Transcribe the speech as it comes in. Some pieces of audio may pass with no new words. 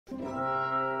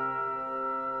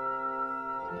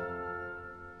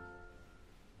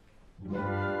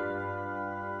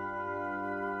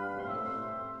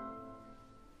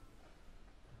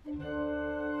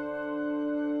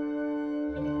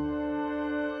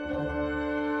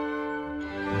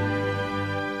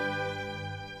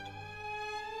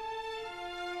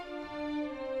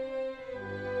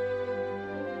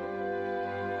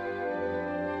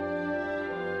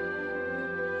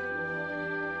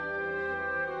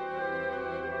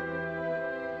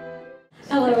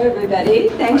Hello, everybody.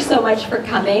 Thanks so much for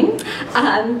coming.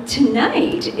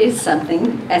 Tonight is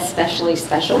something especially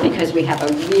special because we have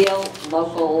a real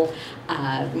local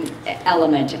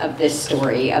element of this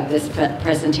story, of this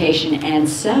presentation, and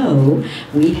so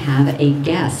we have a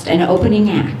guest, an opening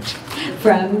act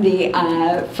from the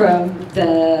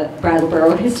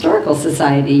Brattleboro Historical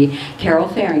Society. Carol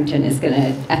Farrington is going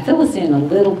to fill us in a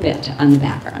little bit on the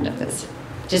background of this,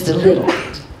 just a little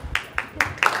bit.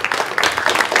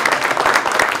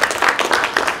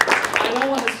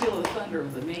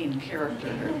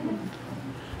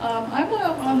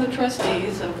 I'm on the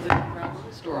trustees of the Brattleboro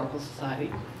Historical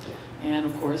Society, and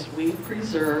of course we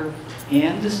preserve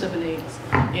and disseminate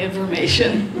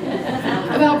information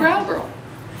about Brattleboro.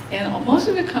 And most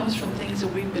of it comes from things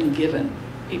that we've been given.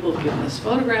 People have given us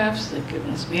photographs, they've given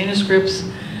us manuscripts,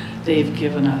 they've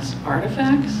given us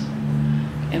artifacts,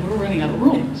 and we're running out of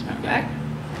room, as a matter of fact.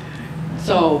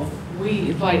 So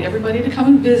we invite everybody to come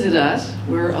and visit us.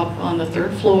 We're up on the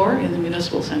 3rd floor in the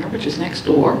Municipal Center, which is next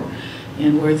door.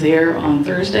 And we're there on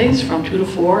Thursdays from 2 to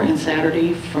 4 and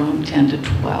Saturday from 10 to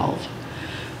 12.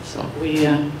 So we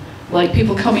like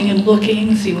people coming and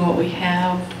looking, seeing what we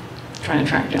have, trying to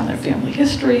track down their family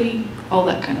history, all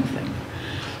that kind of thing.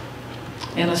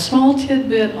 And a small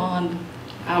tidbit on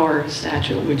our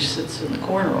statue, which sits in the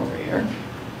corner over here.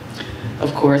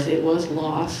 Of course, it was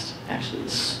lost, actually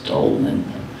stolen,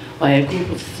 by a group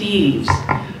of thieves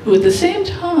who at the same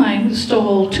time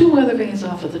stole 2 weather vanes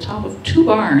off of the top of 2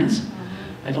 barns.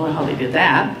 I don't know how they did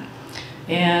that.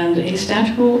 And a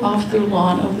statue off the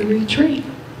lawn of the retreat,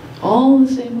 all in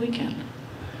the same weekend.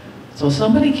 So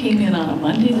somebody came in on a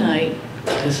Monday night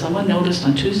because someone noticed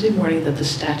on Tuesday morning that the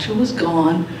statue was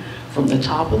gone from the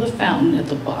top of the fountain at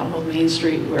the bottom of Main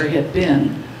Street where it had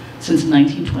been since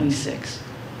 1926.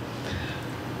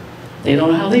 They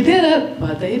don't know how they did it,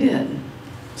 but they did.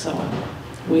 So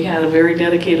we had a very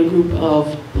dedicated group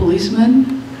of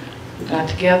policemen who got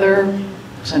together,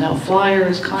 sent out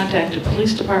flyers, contacted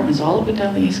police departments all up and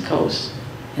down the East Coast,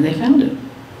 and they found it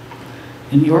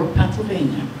in York,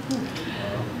 Pennsylvania.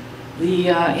 The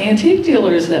antique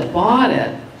dealers that bought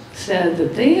it said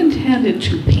that they intended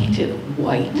to paint it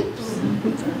white.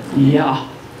 Yeah.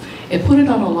 And put it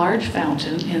on a large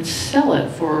fountain and sell it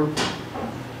for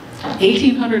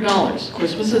 $1,800. Of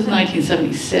course, this is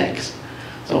 1976,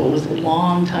 so it was a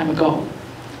long time ago.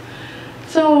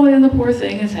 So, and the poor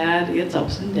thing has had its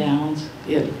ups and downs.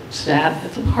 It sat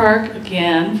at the park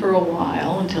again for a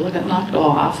while until it got knocked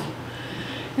off.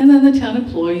 And then the town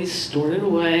employees stored it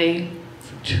away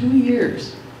for 2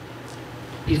 years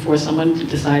before someone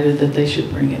decided that they should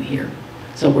bring it here.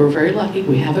 So we're very lucky,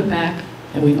 we have it back,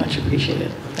 and we much appreciate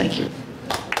it. Thank you.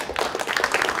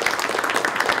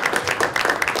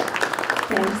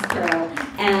 Thanks, Carol.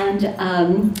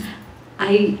 And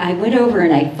I went over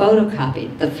and I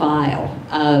photocopied the file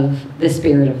of The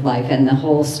Spirit of Life and the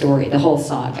whole story, the whole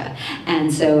saga.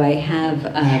 And so I have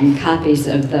copies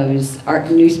of those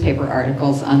newspaper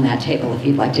articles on that table if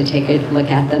you'd like to take a look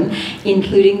at them,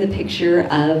 including the picture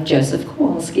of Joseph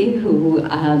Kowalski, who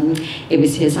it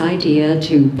was his idea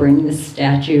to bring the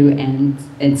statue and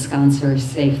ensconce her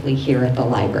safely here at the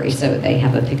library. So they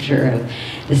have a picture of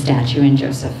the statue and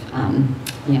Joseph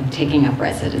taking up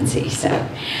residency. So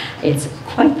it's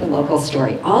quite the local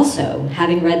story. Also,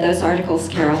 having read those articles,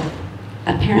 Carol,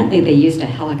 apparently they used a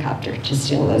helicopter to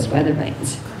steal those weather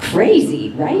vanes.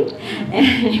 Crazy, right?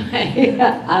 Anyway,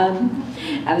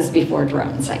 that was before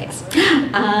drones, I guess.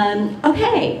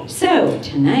 Okay, so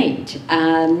tonight,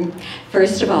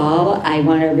 first of all, I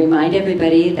want to remind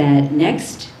everybody that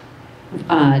next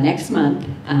month,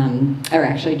 or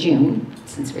actually June,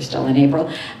 since we're still in April,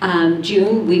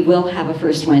 June we will have a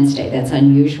first Wednesday. That's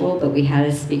unusual, but we had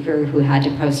a speaker who had to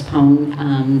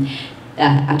postpone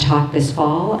a talk this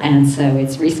fall, and so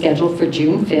it's rescheduled for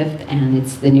June 5th, and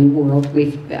it's the New World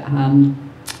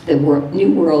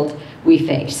New World We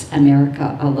Face,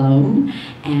 America Alone.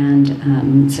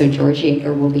 And so George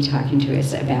Yeager will be talking to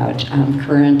us about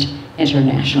current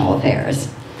international affairs.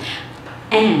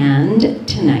 And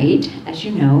tonight, as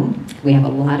you know, we have a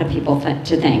lot of people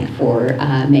to thank for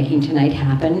making tonight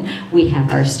happen. We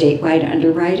have our statewide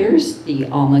underwriters, the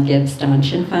Alma Gibbs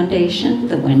Donchen Foundation,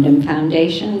 the Wyndham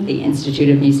Foundation, the Institute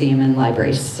of Museum and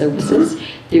Library Services,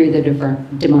 through the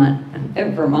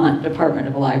Vermont Department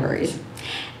of Libraries.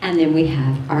 And then we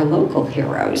have our local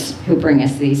heroes who bring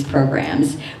us these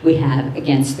programs. We have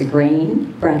Against the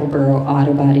Grain, Brattleboro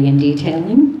Auto Body and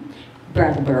Detailing,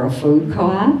 Brattleboro Food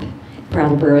Co-op,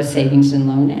 Brattleboro Savings and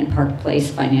Loan and Park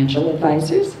Place Financial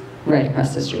Advisors, right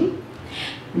across the street.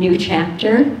 New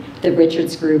Chapter, the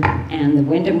Richards Group, and the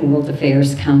Wyndham World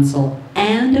Affairs Council,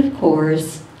 and of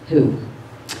course, who?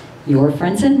 Your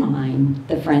friends and mine,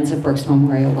 the Friends of Brooks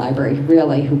Memorial Library,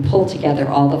 really, who pulled together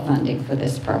all the funding for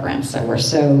this program, so we're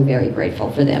so very grateful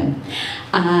for them.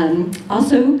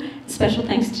 Also, special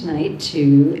thanks tonight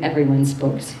to Everyone's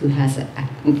Books, who has a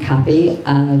copy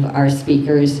of our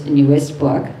speaker's newest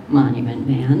book, Monument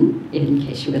Man, in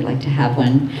case you would like to have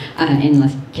one, in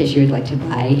case you would like to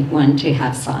buy one to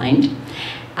have signed.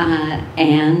 Our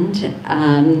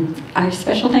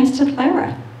special thanks to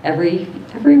Clara, every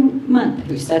month,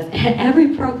 who sets,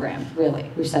 every program, really,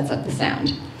 who sets up the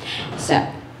sound. So,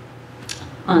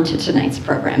 on to tonight's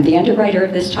program. The underwriter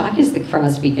of this talk is the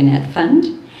Crosby Gannett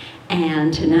Fund.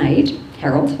 And tonight,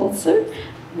 Harold Holzer,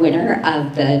 winner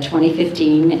of the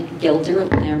 2015 Gilder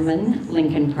Lehrman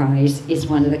Lincoln Prize, is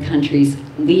one of the country's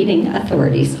leading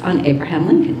authorities on Abraham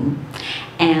Lincoln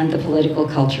and the political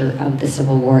culture of the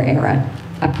Civil War era.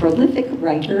 A prolific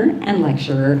writer and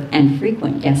lecturer and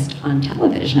frequent guest on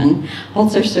television,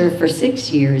 Holzer served for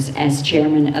 6 years as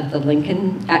chairman of the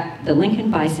Lincoln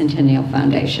Bicentennial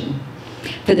Foundation.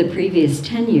 For the previous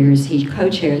 10 years, he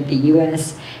co-chaired the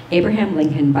U.S. Abraham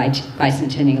Lincoln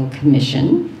Bicentennial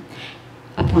Commission,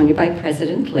 appointed by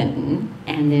President Clinton,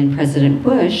 and then President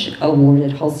Bush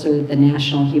awarded Holzer the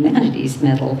National Humanities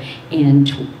Medal in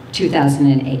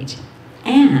 2008.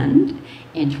 And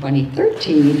in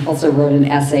 2013, Holzer wrote an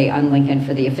essay on Lincoln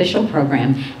for the official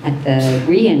program at the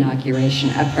re-inauguration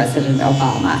of President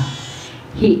Obama.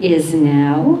 He is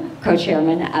now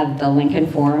co-chairman of the Lincoln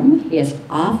Forum. He has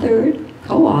authored,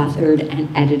 co-authored, and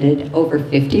edited over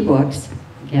 50 books.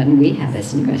 Again, we have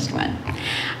his newest one,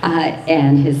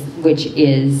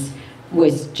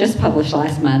 was just published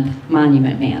last month,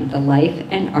 Monument Man, The Life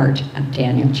and Art of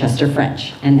Daniel Chester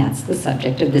French. And that's the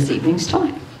subject of this evening's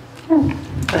talk.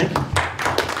 Thank you.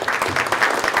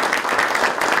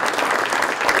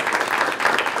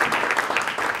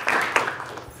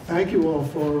 Thank you all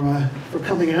for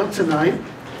coming out tonight.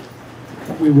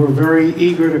 We were very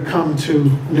eager to come to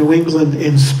New England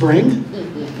in spring.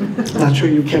 Not sure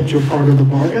you kept your part of the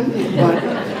bargain, but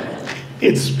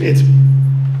it's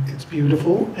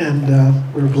beautiful, and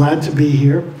we're glad to be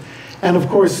here. And of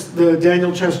course, the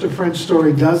Daniel Chester French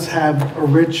story does have a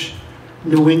rich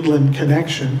New England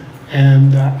connection,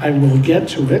 and I will get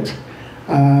to it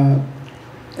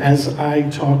as I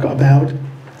talk about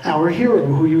our hero,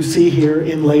 who you see here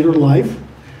in later life,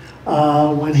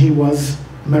 when he was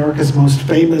America's most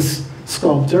famous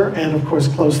sculptor, and of course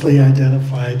closely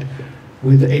identified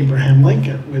with Abraham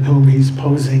Lincoln, with whom he's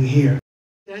posing here.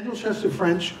 Daniel Chester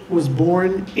French was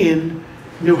born in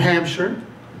New Hampshire.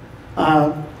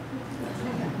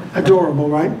 Adorable,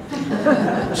 right?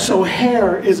 So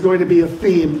hair is going to be a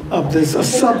theme of this, a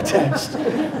subtext,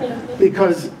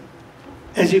 because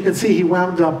as you can see, he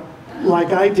wound up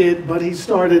like I did, but he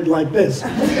started like this.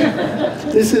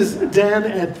 This is Dan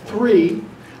at 3,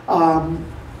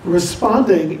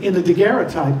 responding in a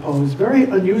daguerreotype pose, very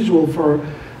unusual for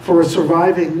a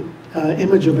surviving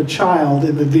image of a child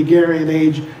in the Daguerrean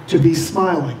age to be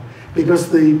smiling, because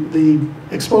the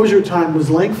exposure time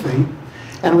was lengthy,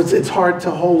 and it's hard to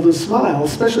hold a smile,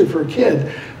 especially for a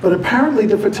kid. But apparently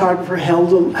the photographer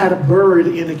had a bird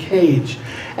in a cage,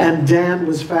 and Dan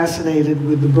was fascinated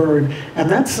with the bird. And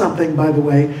that's something, by the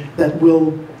way, that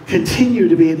will continue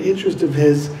to be an interest of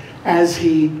his as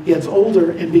he gets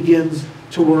older and begins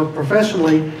to work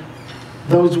professionally.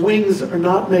 Those wings are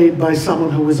not made by someone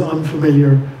who is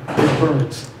unfamiliar with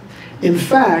birds. In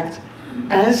fact,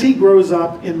 as he grows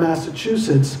up in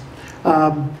Massachusetts,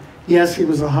 yes, he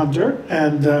was a hunter,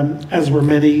 and as were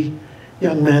many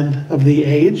young men of the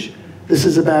age. This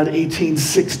is about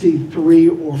 1863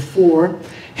 or 4.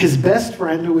 His best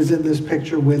friend, who is in this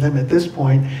picture with him at this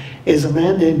point, is a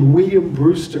man named William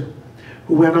Brewster,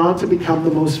 who went on to become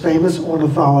the most famous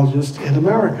ornithologist in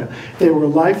America. They were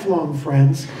lifelong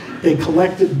friends. They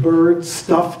collected birds,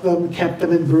 stuffed them, kept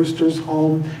them in Brewster's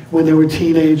home when they were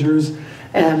teenagers.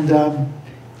 And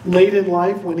late in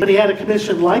life, when he had a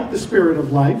commission like The Spirit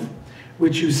of Life,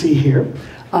 which you see here,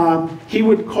 he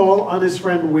would call on his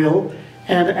friend Will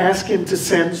and ask him to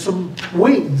send some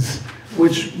wings,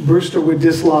 which Brewster would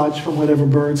dislodge from whatever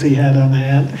birds he had on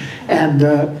hand.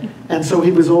 And so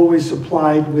he was always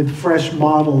supplied with fresh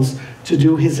models to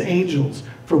do his angels,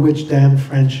 for which Dan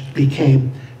French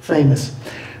became famous.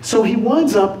 So he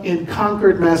winds up in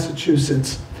Concord,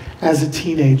 Massachusetts as a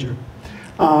teenager.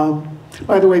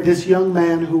 By the way, this young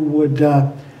man who would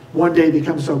one day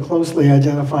become so closely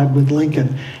identified with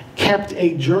Lincoln kept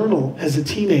a journal as a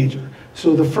teenager.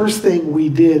 So the first thing we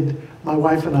did, my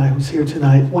wife and I, who's here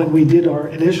tonight, when we did our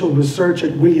initial research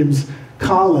at Williams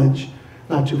College,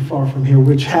 not too far from here,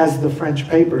 which has the French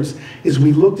papers, is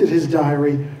we looked at his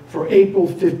diary for April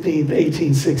 15th,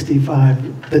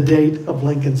 1865, the date of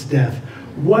Lincoln's death.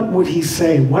 What would he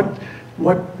say? What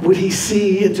would he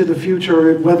see into the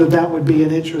future, whether that would be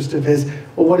an interest of his?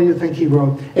 Well, what do you think he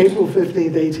wrote? April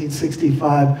 15th,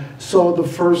 1865, saw the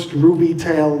first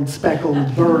ruby-tailed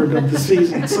speckled bird of the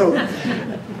season. So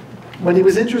when he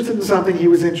was interested in something, he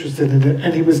was interested in it,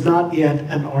 and he was not yet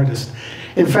an artist.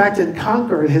 In fact, in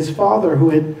Concord, his father,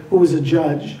 who was a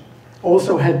judge,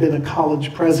 also had been a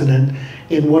college president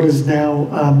in what is now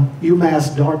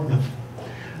UMass Dartmouth,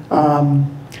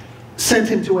 sent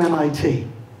him to MIT.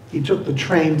 He took the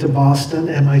train to Boston.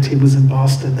 MIT was in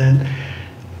Boston then,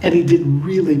 and he did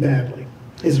really badly.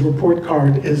 His report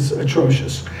card is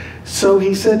atrocious. So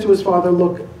he said to his father,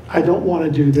 look, I don't want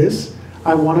to do this.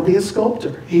 I want to be a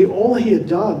sculptor. All he had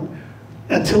done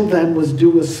until then was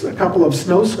do a couple of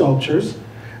snow sculptures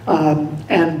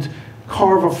and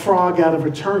carve a frog out of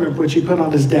a turnip, which he put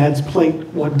on his dad's plate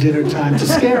one dinner time to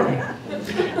scare him.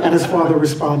 And his father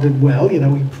responded well, you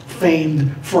know, he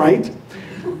feigned fright.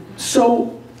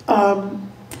 So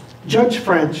Judge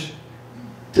French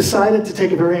decided to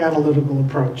take a very analytical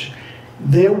approach.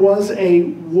 There was a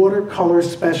watercolor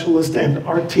specialist and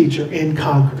art teacher in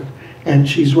Concord, and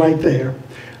she's right there.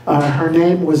 Her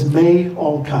name was May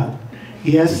Alcott.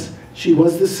 Yes, she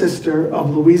was the sister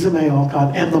of Louisa May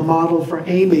Alcott and the model for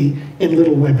Amy in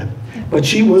Little Women. But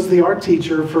she was the art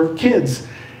teacher for kids.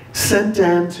 Sent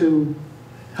Dan to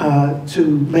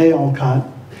May Alcott,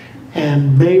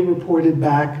 and May reported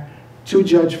back to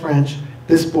Judge French,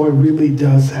 this boy really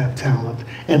does have talent.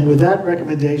 And with that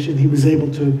recommendation, he was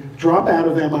able to drop out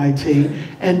of MIT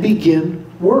and begin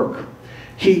work.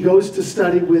 He goes to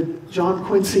study with John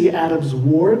Quincy Adams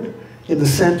Ward in the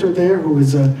center there, who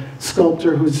is a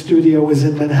sculptor whose studio is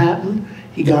in Manhattan.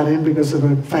 He got in because of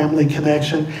a family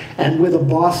connection, and with a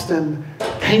Boston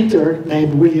painter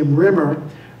named William Rimmer,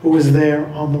 who was there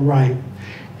on the right.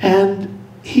 And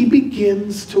he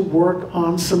begins to work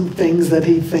on some things that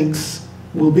he thinks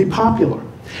will be popular.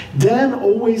 Dan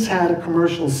always had a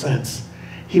commercial sense.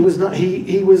 He was,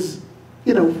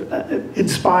 you know,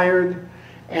 inspired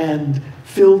and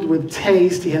filled with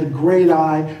taste. He had a great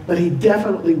eye, but he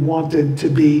definitely wanted to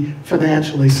be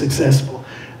financially successful.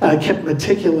 Kept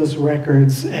meticulous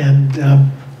records, and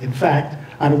in fact,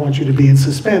 I don't want you to be in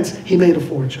suspense, he made a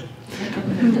fortune.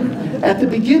 At the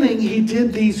beginning, he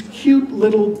did these cute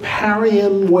little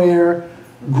Parian-ware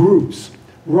groups.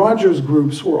 Rogers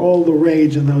groups were all the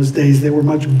rage in those days. They were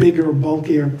much bigger,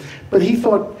 bulkier. But he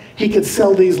thought he could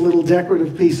sell these little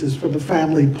decorative pieces for the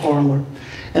family parlor.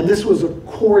 And this was a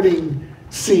courting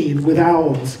scene with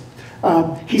owls.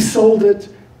 He sold it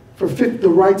for the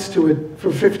rights to it for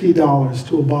 $50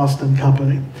 to a Boston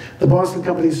company. The Boston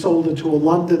company sold it to a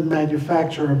London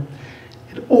manufacturer.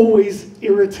 It always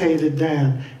irritated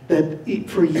Dan that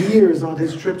for years on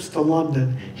his trips to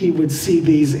London, he would see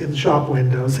these in shop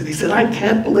windows. And he said, I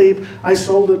can't believe I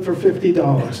sold it for $50.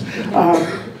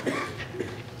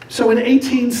 So in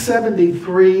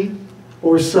 1873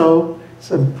 or so,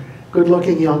 some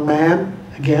good-looking young man,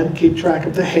 again, keep track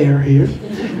of the hair here.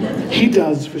 He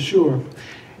does, for sure.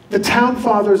 The town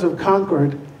fathers of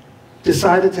Concord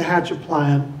decided to hatch a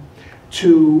plan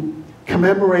to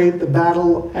commemorate the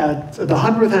battle at the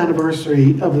 100th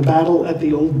anniversary of the battle at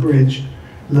the Old Bridge,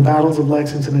 and the battles of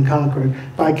Lexington and Concord,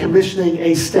 by commissioning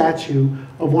a statue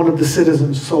of one of the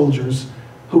citizen soldiers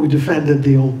who defended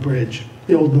the Old Bridge,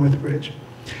 the Old North Bridge.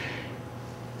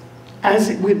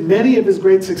 As with many of his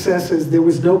great successes, there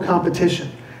was no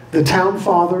competition. The town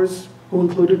fathers, who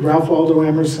included Ralph Waldo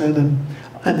Emerson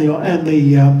and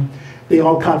the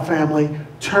Alcott family,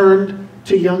 turned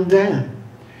to young Dan.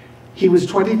 He was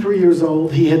 23 years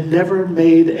old. He had never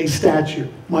made a statue,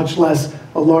 much less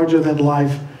a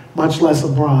larger-than-life, much less a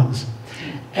bronze.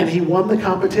 And he won the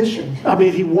competition. I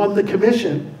mean, he won the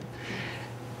commission.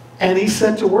 And he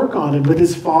set to work on it with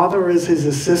his father as his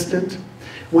assistant.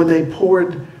 When they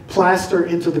poured plaster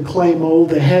into the clay mold,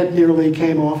 the head nearly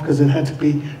came off because it had to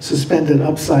be suspended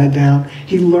upside down.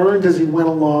 He learned as he went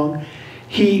along.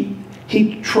 He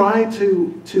tried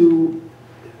to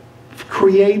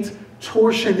create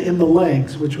torsion in the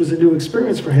legs, which was a new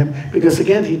experience for him because,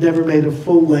 again, he'd never made a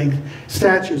full-length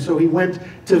statue. So he went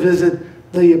to visit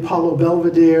the Apollo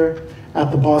Belvedere at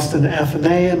the Boston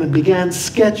Athenaeum and began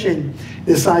sketching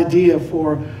this idea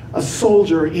for a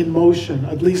soldier in motion,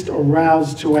 at least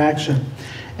aroused to action.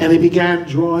 And he began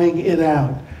drawing it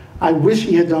out. I wish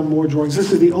he had done more drawings.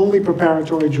 This is the only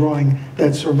preparatory drawing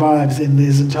that survives in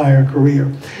his entire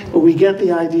career. But we get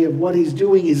the idea of what he's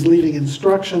doing. He's leaving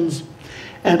instructions.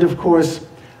 And of course,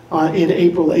 in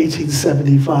April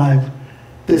 1875,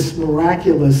 this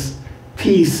miraculous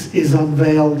piece is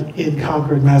unveiled in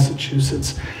Concord,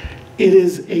 Massachusetts. It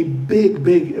is a big,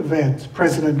 big event.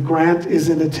 President Grant is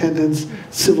in attendance,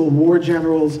 Civil War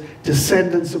generals,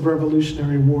 descendants of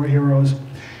Revolutionary War heroes.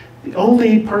 The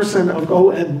only person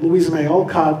and Louisa May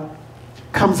Alcott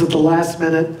comes at the last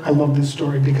minute. I love this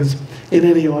story because in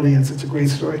any audience, it's a great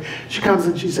story. She comes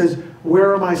and she says,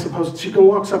 "Where am I supposed to?" She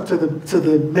walks up to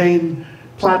the main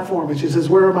platform and she says,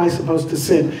 "Where am I supposed to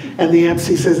sit?" And the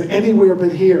MC says, "Anywhere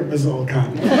but here, Ms.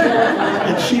 Alcott."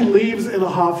 And she leaves in a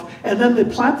huff. And then the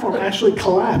platform actually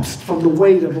collapsed from the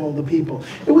weight of all the people.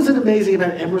 It was an amazing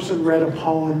event. Emerson read a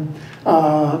poem,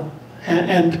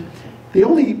 and the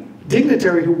only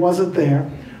dignitary who wasn't there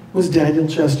was Daniel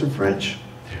Chester French,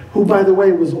 who, by the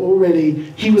way,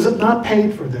 he was not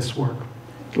paid for this work.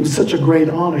 It was such a great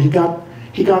honor. He got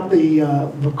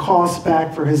the cost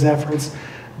back for his efforts.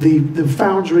 The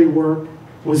foundry work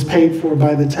was paid for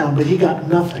by the town, but he got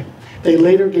nothing. They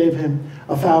later gave him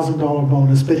a $1,000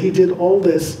 bonus, but he did all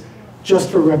this just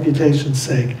for reputation's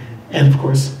sake, and of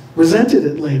course, resented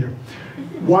it later.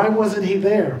 Why wasn't he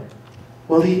there?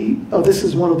 Well, this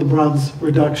is one of the bronze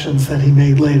reductions that he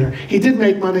made later. He did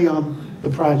make money on the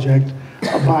project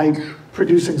by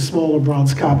producing smaller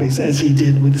bronze copies, as he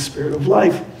did with the Spirit of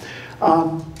Life.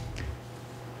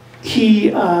 He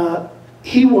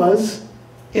was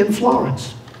in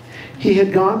Florence. He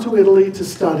had gone to Italy to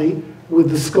study with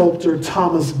the sculptor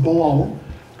Thomas Ball,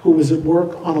 who was at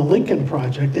work on a Lincoln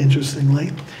project,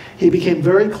 interestingly. He became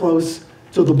very close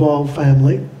to the Ball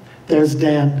family. There's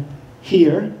Dan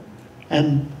here,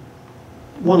 and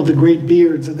one of the great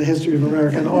beards in the history of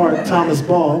American art, Thomas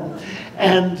Ball.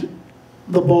 And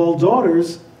the Ball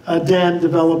daughters, Dan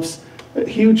develops a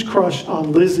huge crush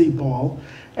on Lizzie Ball,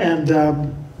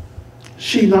 and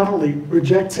she not only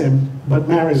rejects him, but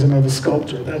marries another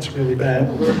sculptor. That's really bad.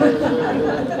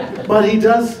 But he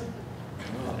does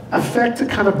affect a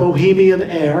kind of bohemian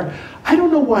air. I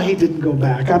don't know why he didn't go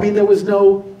back. I mean, there was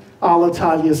no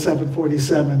Alitalia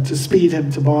 747 to speed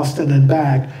him to Boston and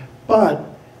back, but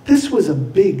this was a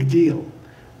big deal,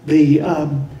 the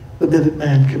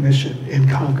Minuteman Commission in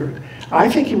Concord. I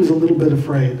think he was a little bit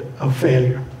afraid of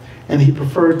failure, and he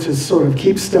preferred to sort of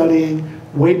keep studying,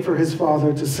 wait for his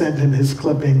father to send him his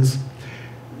clippings,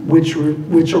 which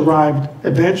arrived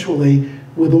eventually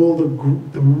with all the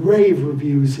rave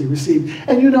reviews he received.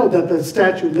 And you know that the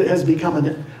statue has become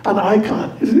an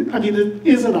icon. I mean, it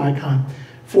is an icon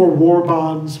for war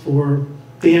bonds, for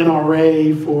the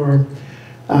NRA, for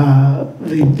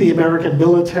the American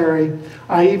military.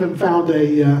 I even found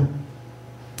an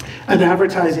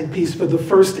advertising piece for the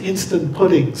first instant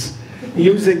puddings,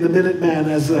 using the Minuteman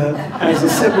as a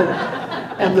symbol.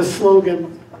 And the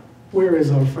slogan, where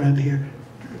is our friend here?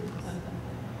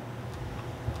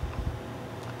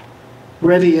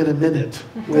 Ready in a minute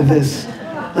with this.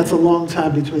 That's a long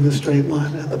time between the straight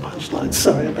line and the punchline.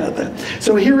 Sorry about that.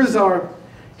 So here is our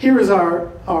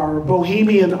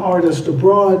bohemian artist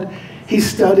abroad. He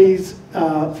studies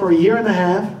for a year and a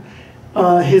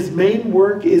half. His main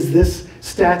work is this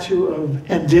statue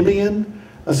of Endymion,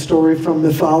 a story from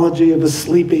mythology of a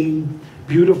sleeping,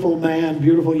 beautiful man,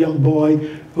 beautiful young boy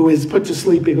who is put to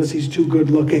sleep because he's too good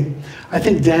looking. I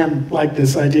think Dan liked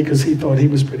this idea because he thought he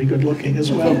was pretty good looking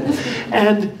as well.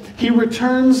 And he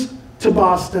returns to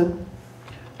Boston,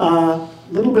 a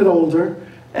little bit older,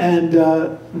 and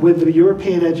with the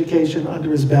European education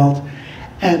under his belt.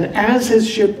 And as his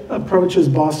ship approaches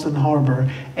Boston Harbor,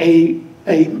 a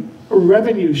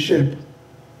revenue ship,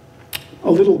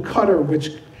 a little cutter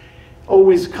which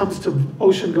always comes to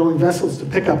ocean-going vessels to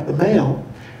pick up the mail,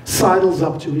 sidles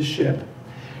up to his ship.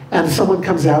 And someone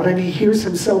comes out and he hears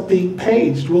himself being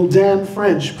paged. "Will Dan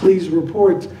French please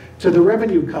report to the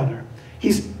revenue cutter?"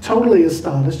 He's totally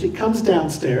astonished. He comes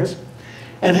downstairs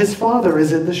and his father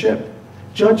is in the ship,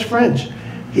 Judge French.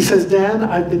 He says, "Dan,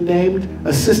 I've been named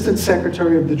Assistant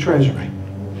Secretary of the Treasury.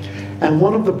 And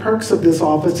one of the perks of this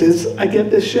office is I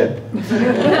get this ship.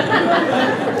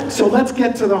 So let's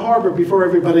get to the harbor before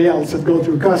everybody else and go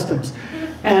through customs."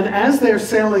 And as they're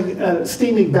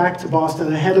steaming back to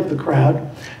Boston ahead of the crowd,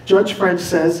 Judge French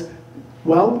says,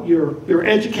 well, you're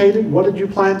educated, what did you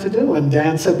plan to do? And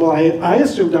Dan said, well, I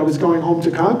assumed I was going home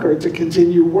to Concord to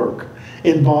continue work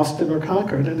in Boston or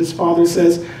Concord. And his father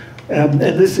says, and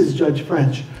this is Judge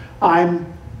French,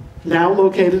 I'm now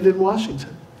located in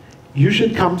Washington. You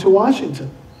should come to Washington.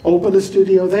 Open a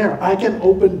studio there. I can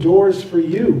open doors for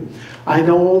you. I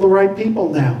know all the right people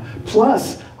now.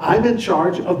 Plus, I'm in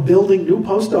charge of building new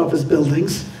post office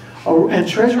buildings and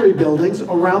treasury buildings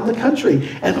around the country.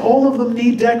 And all of them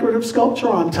need decorative sculpture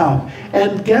on top.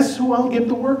 And guess who I'll give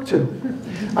the work to?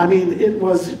 I mean, it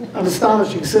was an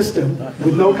astonishing system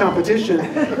with no competition,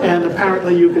 and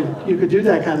apparently you could do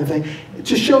that kind of thing.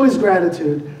 To show his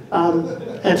gratitude,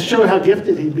 and to show how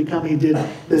gifted he'd become, he did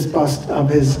this bust of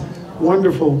his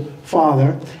wonderful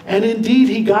father. And indeed,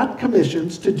 he got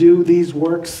commissions to do these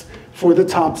works for the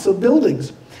tops of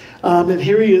buildings. And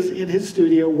here he is in his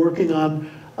studio working on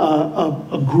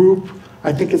a group,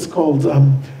 I think it's called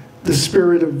The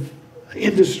Spirit of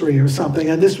Industry or something,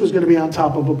 and this was going to be on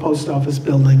top of a post office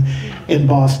building in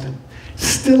Boston.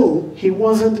 Still, he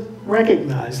wasn't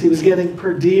recognized. He was getting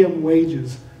per diem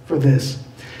wages for this.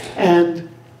 And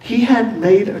he had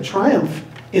made a triumph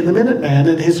in the Minuteman,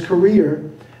 and his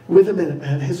career with the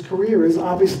Minuteman, his career is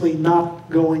obviously not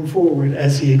going forward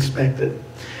as he expected.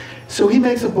 So he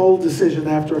makes a bold decision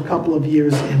after a couple of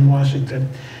years in Washington,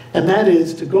 and that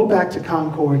is to go back to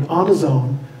Concord on his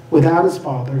own, without his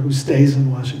father, who stays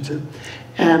in Washington,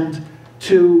 and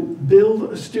to build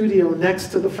a studio next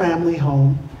to the family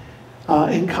home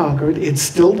in Concord. It's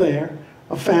still there.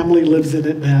 A family lives in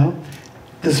it now.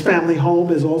 This family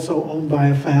home is also owned by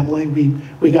a family.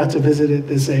 We got to visit it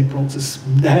this April.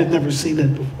 I had never seen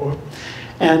it before.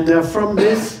 And from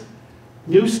this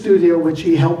new studio, which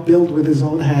he helped build with his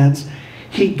own hands,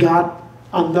 he got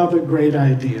another great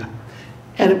idea.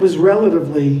 And it was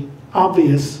relatively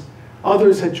obvious.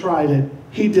 Others had tried it.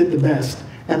 He did the best.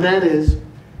 And that is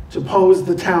to pose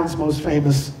the town's most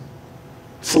famous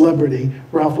celebrity,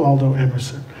 Ralph Waldo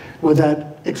Emerson, with that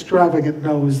extravagant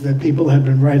nose that people had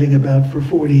been writing about for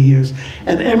 40 years.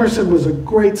 And Emerson was a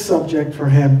great subject for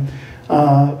him.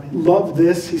 Loved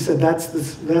this. He said, that's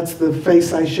the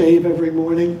face I shave every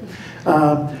morning.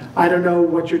 I don't know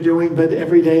what you're doing, but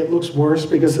every day it looks worse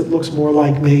because it looks more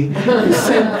like me.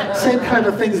 The same kind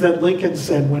of things that Lincoln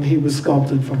said when he was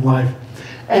sculpted from life.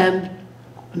 And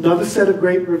another set of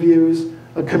great reviews,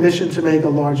 a commission to make a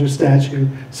larger statue,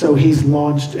 so he's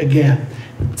launched again.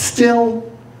 Still,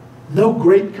 no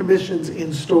great commissions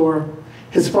in store.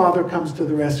 His father comes to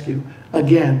the rescue,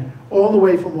 again, all the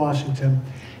way from Washington.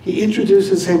 He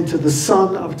introduces him to the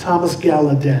son of Thomas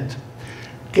Gallaudet.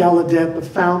 Gallaudet, the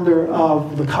founder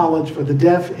of the College for the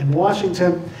Deaf in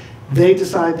Washington. They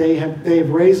decide they have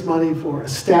raised money for a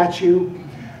statue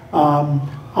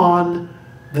on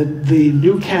the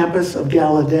new campus of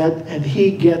Gallaudet, and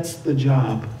he gets the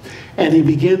job. And he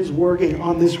begins working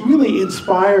on this really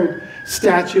inspired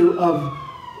statue of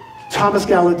Thomas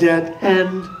Gallaudet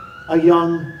and a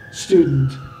young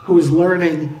student who is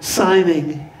learning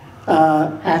signing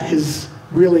at his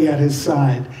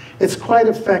side. It's quite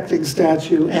an affecting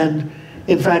statue, and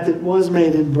in fact it was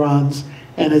made in bronze,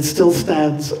 and it still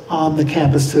stands on the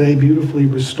campus today, beautifully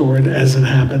restored as it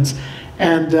happens.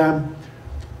 And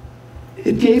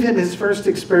it gave him his first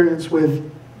experience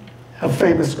with a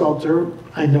famous sculptor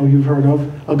I know you've heard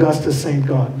of, Augustus St.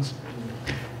 Gaudens.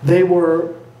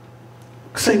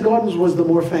 St. Gaudens was the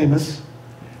more famous,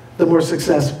 the more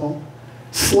successful,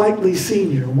 slightly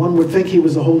senior. One would think he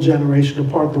was a whole generation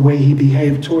apart the way he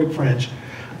behaved toward French.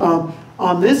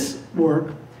 On this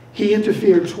work, he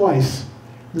interfered twice,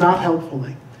 not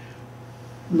helpfully.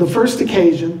 On the first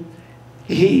occasion,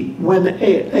 when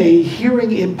a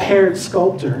hearing-impaired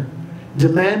sculptor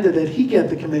demanded that he get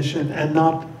the commission and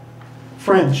not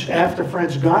French, after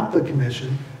French got the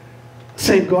commission,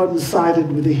 St. Gaudens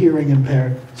sided with the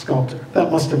hearing-impaired sculptor.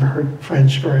 That must have hurt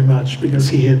French very much because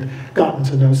he had gotten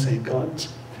to know St.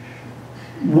 Gaudens.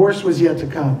 Worse was yet to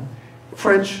come.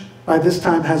 French, by this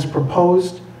time, has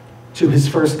proposed to his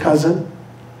first cousin,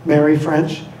 Mary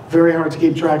French. Very hard to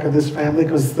keep track of this family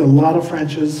because there are a lot of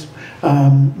Frenches,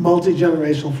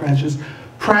 multi-generational Frenches.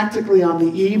 Practically on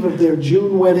the eve of their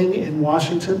June wedding in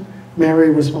Washington,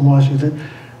 Mary was from Washington,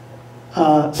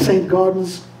 St.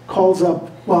 Gaudens calls up,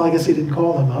 well, I guess he didn't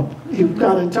call him up, he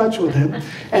got in touch with him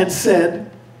and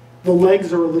said, the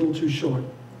legs are a little too short.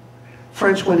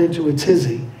 French went into a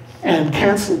tizzy and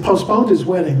postponed his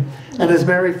wedding. And as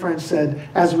Mary French said,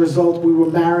 as a result, we were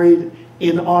married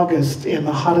in August in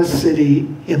the hottest city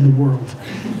in the world,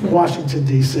 Washington,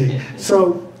 D.C.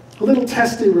 So a little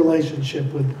testy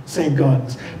relationship with St.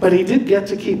 Gaudens. But he did get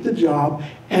to keep the job,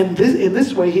 and in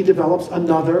this way he develops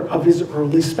another of his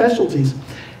early specialties.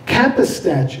 Campus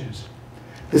statues.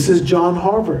 This is John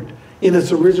Harvard in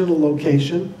its original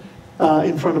location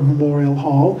in front of Memorial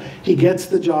Hall. He gets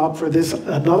the job for this,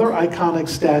 another iconic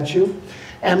statue.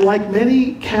 And like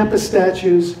many campus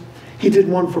statues, he did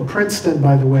one for Princeton,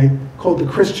 by the way, called the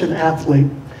Christian Athlete.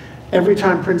 Every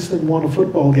time Princeton won a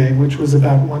football game, which was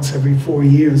about once every 4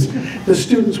 years, the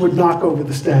students would knock over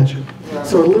the statue.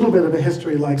 So a little bit of a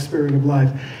history like Spirit of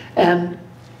Life. And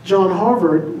John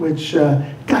Harvard, which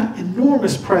got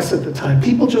enormous press at the time.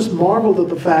 People just marveled at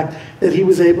the fact that he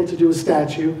was able to do a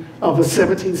statue of a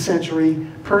 17th century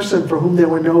person for whom there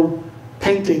were no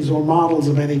paintings or models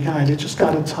of any kind. It just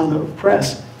got a ton of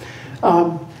press.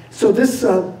 So this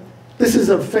is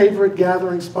a favorite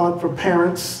gathering spot for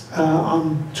parents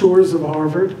on tours of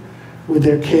Harvard with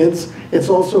their kids. It's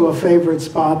also a favorite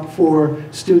spot for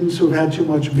students who've had too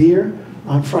much beer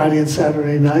on Friday and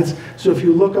Saturday nights. So if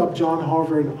you look up John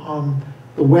Harvard on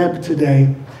the web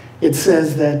today, it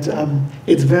says that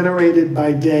it's venerated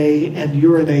by day and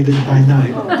urinated by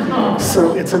night.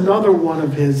 So it's another one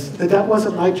of his, that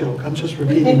wasn't my joke, I'm just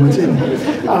repeating what's in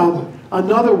here.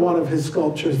 Another one of his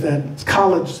sculptures, that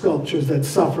college sculptures that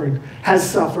has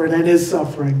suffered and is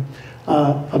suffering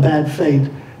a bad fate.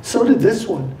 So did this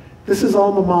one. This is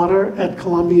alma mater at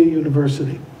Columbia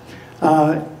University.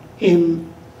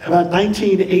 In about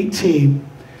 1918,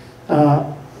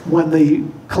 when the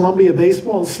Columbia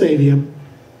Baseball Stadium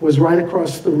was right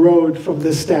across the road from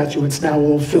this statue. It's now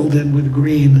all filled in with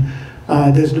green.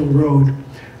 There's no road.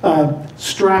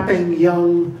 Strapping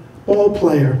young ball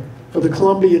player for the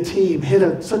Columbia team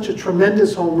hit such a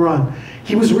tremendous home run.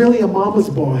 He was really a mama's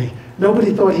boy.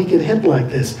 Nobody thought he could hit like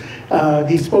this.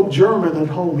 He spoke German at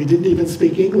home. He didn't even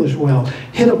speak English well.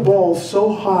 Hit a ball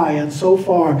so high and so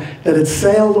far that it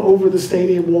sailed over the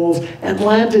stadium walls and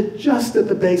landed just at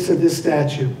the base of this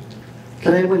statue.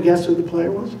 Can anyone guess who the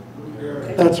player was?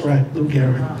 That's right, Lou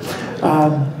Gehrig.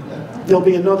 There'll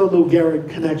be another Lou Gehrig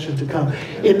connection to come.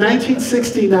 In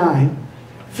 1969,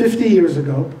 50 years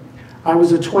ago, I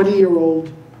was a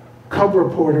 20-year-old cub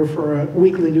reporter for a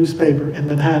weekly newspaper in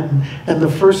Manhattan, and the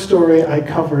first story I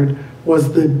covered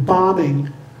was the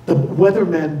bombing, the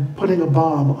weathermen putting a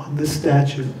bomb on this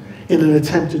statue in an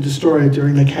attempt to destroy it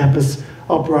during the campus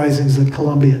uprisings at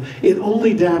Columbia. It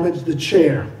only damaged the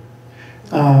chair,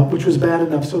 which was bad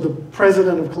enough. So the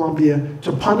president of Columbia,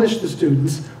 to punish the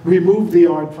students, removed the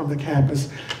art from the campus.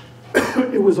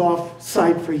 It was off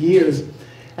site for years.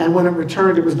 And when it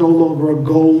returned, it was no longer a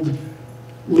gold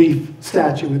leaf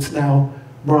statue. It's now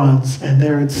bronze. And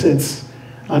there it sits,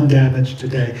 undamaged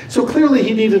today. So clearly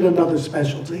he needed another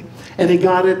specialty. And he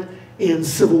got it in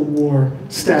Civil War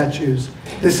statues.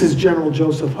 This is General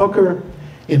Joseph Hooker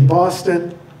in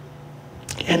Boston.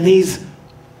 And these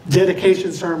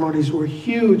dedication ceremonies were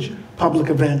huge public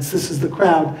events. This is the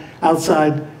crowd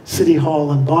outside City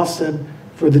Hall in Boston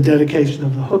for the dedication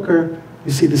of the Hooker.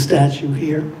 You see the statue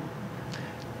here.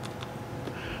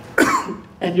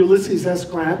 And Ulysses S.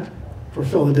 Grant for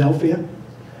Philadelphia.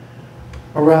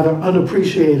 A rather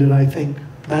unappreciated, I think,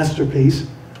 masterpiece.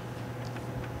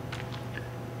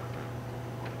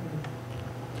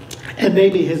 And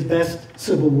maybe his best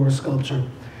Civil War sculpture.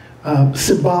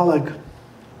 Symbolic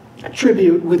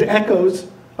tribute with echoes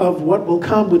of what will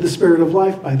come with the Spirit of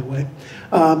Life, by the way.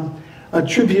 A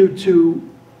tribute to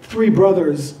three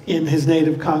brothers in his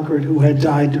native Concord who had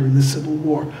died during the Civil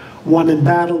War. One in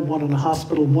battle, one in a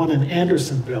hospital, one in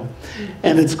Andersonville.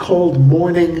 And it's called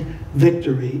Morning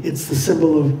Victory. It's the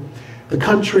symbol of the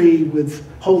country with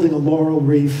holding a laurel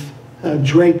wreath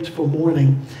draped for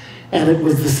mourning. And it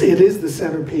is the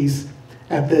centerpiece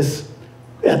at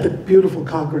the beautiful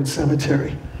Concord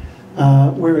Cemetery,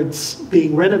 where it's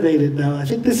being renovated now. I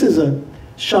think this is a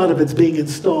shot of it's being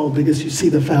installed because you see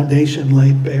the foundation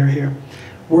laid bare here.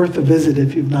 Worth a visit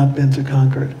if you've not been to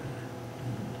Concord.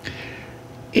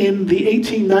 In the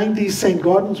 1890s, St.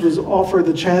 Gaudens was offered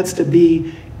the chance to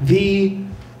be the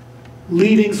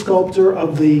leading sculptor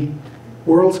of the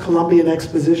World's Columbian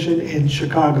Exposition in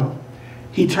Chicago.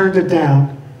 He turned it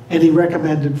down, and he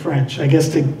recommended French, I guess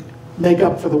to make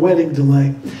up for the wedding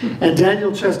delay. And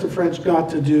Daniel Chester French got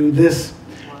to do this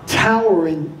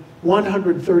towering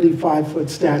 135-foot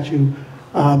statue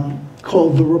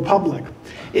called the Republic.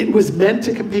 It was meant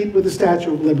to compete with the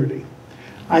Statue of Liberty.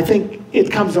 I think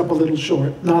it comes up a little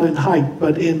short, not in height,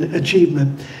 but in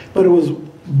achievement. But it was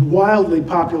wildly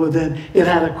popular then. It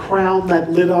had a crown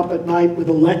that lit up at night with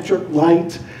electric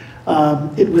light.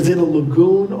 It was in a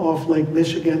lagoon off Lake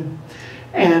Michigan.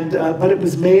 And, but it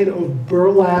was made of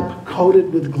burlap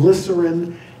coated with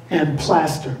glycerin and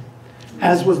plaster,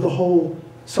 as was the whole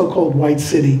so-called White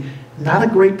City. Not a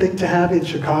great thing to have in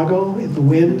Chicago in the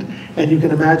wind, and you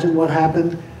can imagine what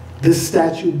happened this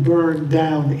statue burned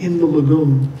down in the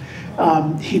lagoon.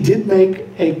 He did make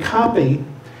a copy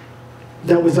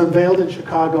that was unveiled in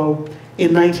Chicago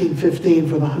in 1915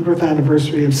 for the 100th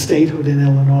anniversary of statehood in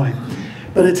Illinois.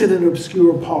 But it's in an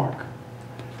obscure park.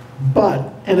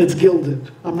 And it's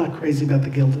gilded. I'm not crazy about the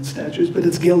gilded statues, but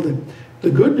it's gilded.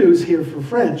 The good news here for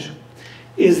French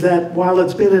is that while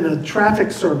it's been in a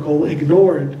traffic circle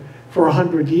ignored for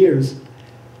 100 years,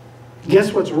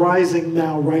 guess what's rising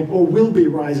now, or will be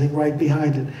rising right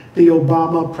behind it? The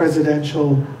Obama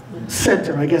Presidential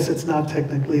Center. I guess it's not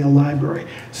technically a library.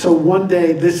 So one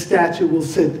day this statue will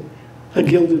sit, a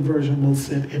gilded version will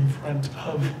sit in front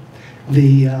of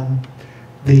the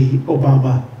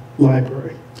Obama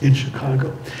Library in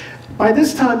Chicago. By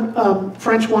this time,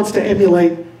 French wants to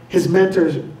emulate his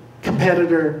mentor,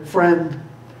 competitor, friend,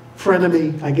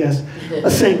 frenemy, I guess,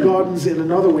 St. Gaudens in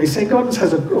another way. St. Gaudens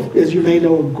has, as you may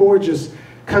know, a gorgeous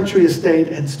country estate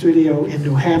and studio in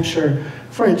New Hampshire.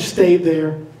 French stayed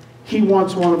there. He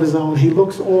wants one of his own. He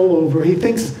looks all over. He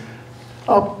thinks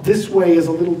up this way is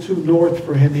a little too north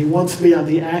for him. He wants to be on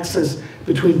the axis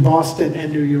between Boston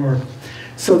and New York.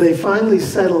 So they finally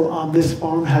settle on this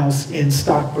farmhouse in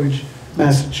Stockbridge,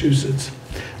 Massachusetts.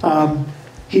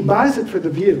 He buys it for the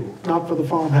view, not for the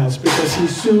farmhouse, because he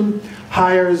soon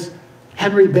hires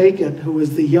Henry Bacon, who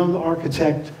is the young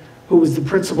architect who was the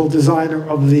principal designer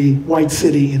of the White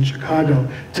City in Chicago,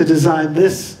 to design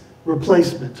this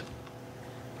replacement.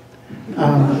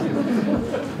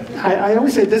 I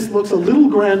always say this looks a little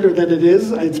grander than it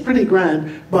is. It's pretty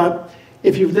grand, but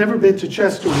if you've never been to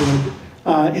Chesterwood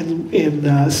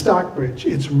in Stockbridge,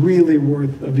 it's really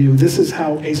worth a view. This is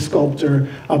how a sculptor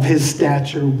of his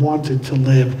stature wanted to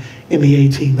live in the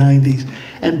 1890s.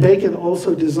 And Bacon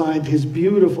also designed his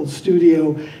beautiful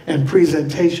studio and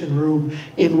presentation room,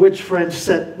 in which French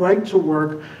set right to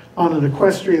work on an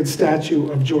equestrian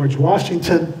statue of George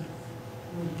Washington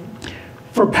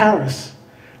for Paris.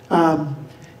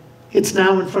 It's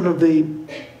now in front of the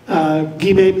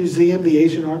Guimet Museum, the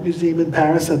Asian Art Museum in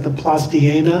Paris at the Place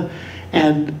d'Iéna.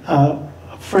 And a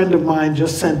friend of mine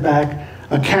just sent back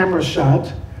a camera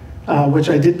shot, which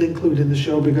I didn't include in the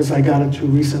show because I got it too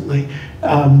recently.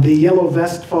 The yellow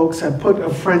vest folks have put a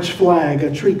French flag, a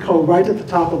tricot, right at the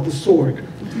top of the sword.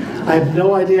 I have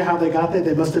no idea how they got there.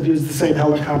 They must have used the same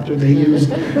helicopter they used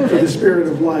for the Spirit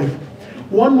of Life.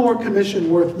 One more commission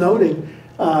worth noting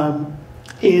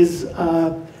is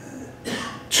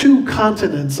two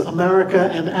continents, America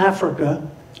and Africa,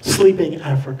 sleeping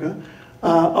Africa,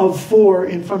 of 4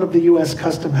 in front of the U.S.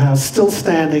 Custom House, still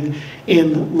standing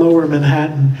in Lower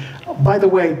Manhattan. By the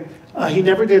way, he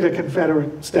never did a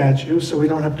Confederate statue, so we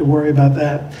don't have to worry about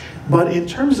that. But in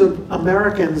terms of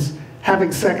Americans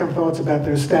having second thoughts about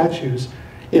their statues,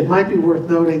 it might be worth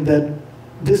noting that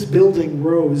this building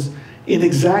rose in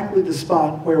exactly the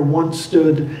spot where once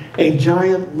stood a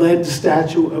giant lead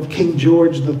statue of King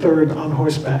George III on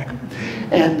horseback.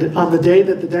 And on the day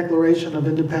that the Declaration of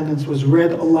Independence was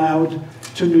read aloud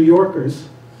to New Yorkers,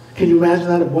 can you imagine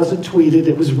that? It wasn't tweeted,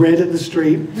 it was read in the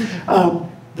street.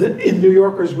 New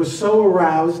Yorkers were so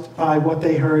aroused by what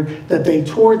they heard that they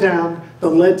tore down the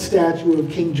lead statue of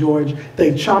King George,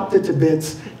 they chopped it to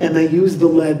bits, and they used the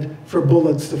lead for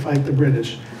bullets to fight the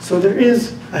British. So there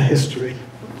is a history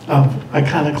of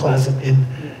iconoclasm in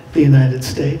the United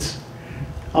States.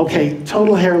 Okay,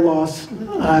 total hair loss,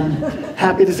 I'm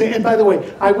happy to say. And by the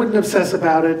way, I wouldn't obsess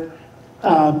about it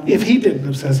if he didn't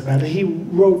obsess about it. He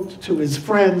wrote to his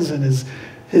friends and his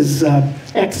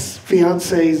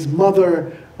ex-fiance's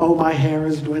mother, oh, my hair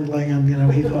is dwindling,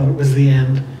 and he thought it was the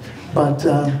end. But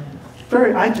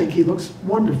I think he looks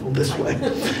wonderful this way.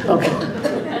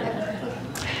 Okay.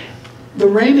 The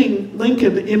reigning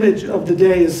Lincoln image of the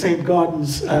day is St.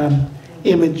 Gaudens'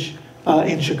 image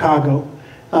in Chicago,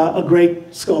 a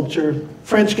great sculpture.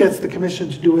 French gets the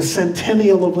commission to do a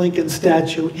centennial of Lincoln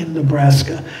statue in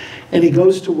Nebraska, and he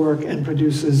goes to work and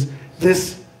produces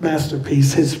this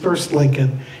masterpiece, his first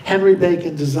Lincoln. Henry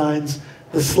Bacon designs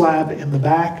the slab in the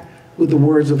back with the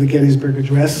words of the Gettysburg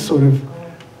Address, sort of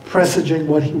presaging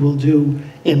what he will do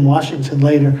in Washington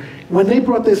later. When they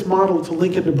brought this model to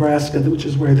Lincoln, Nebraska, which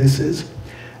is where this is,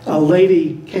 a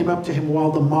lady came up to him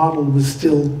while the model was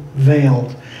still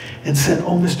veiled and said,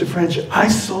 oh, Mr. French, I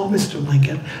saw Mr.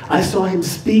 Lincoln. I saw him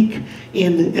speak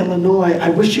in Illinois.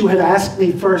 I wish you had asked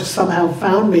me first, somehow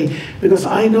found me, because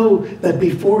I know that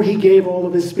before he gave all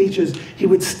of his speeches, he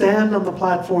would stand on the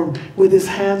platform with his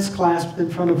hands clasped in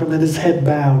front of him and his head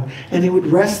bowed. And he would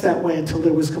rest that way until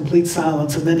there was complete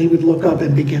silence, and then he would look up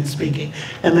and begin speaking.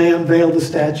 And they unveiled the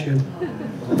statue,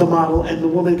 the model, and the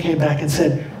woman came back and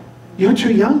said, you're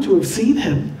too young to have seen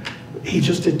him. He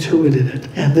just intuited it,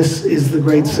 and this is the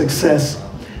great success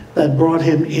that brought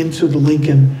him into the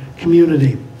Lincoln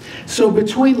community. So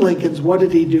between Lincolns, what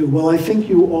did he do? Well, I think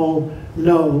you all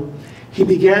know he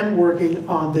began working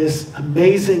on this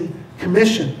amazing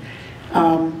commission,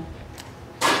 a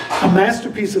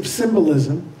masterpiece of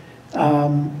symbolism,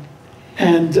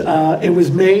 and it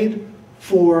was made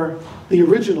for, the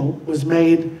original was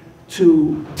made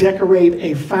to decorate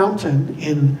a fountain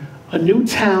in a new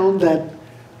town that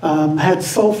had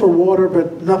sulfur water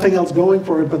but nothing else going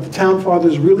for it, but the town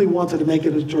fathers really wanted to make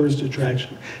it a tourist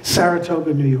attraction,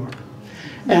 Saratoga, New York.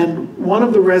 And one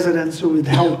of the residents who had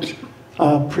helped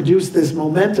produce this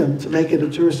momentum to make it a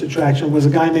tourist attraction was a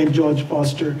guy named George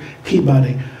Foster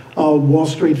Peabody, a Wall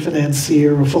Street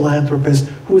financier, a philanthropist,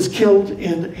 who was killed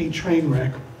in a train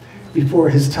wreck before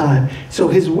his time. So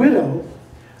his widow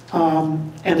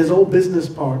and his old business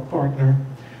partner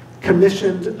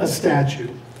commissioned a statue.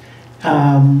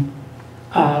 And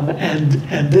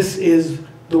this is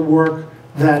the work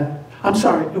that, I'm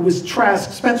sorry, it was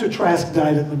Trask, Spencer Trask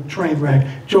died in the train wreck.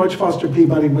 George Foster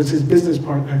Peabody was his business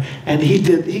partner, and he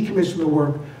commissioned the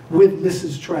work with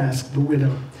Mrs. Trask, the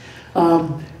widow.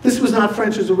 This was not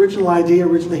French's original idea.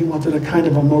 Originally he wanted a kind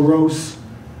of a morose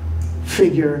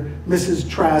figure. Mrs.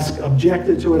 Trask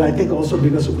objected to it, I think also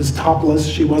because it was topless.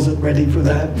 She wasn't ready for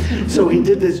that. So he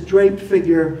did this draped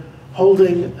figure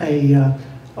holding a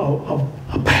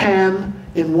pan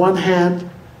in one hand.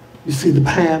 You see the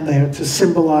pan there to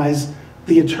symbolize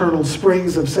the eternal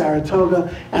springs of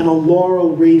Saratoga, and a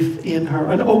laurel wreath in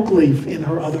her, an oak leaf in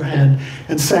her other hand.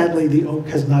 And sadly, the oak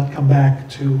has not come back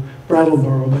to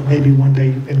Brattleboro, but maybe one day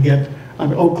you can get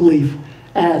an oak leaf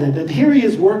added. And here he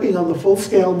is working on the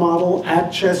full-scale model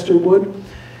at Chesterwood.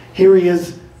 Here he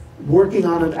is working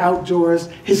on it outdoors.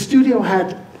 His studio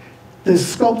had, the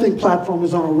sculpting platform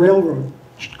was on a railroad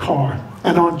car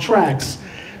and on tracks.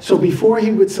 So before he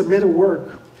would submit a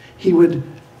work, he would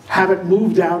have it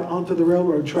moved out onto the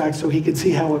railroad track so he could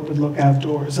see how it would look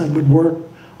outdoors, and would work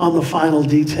on the final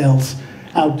details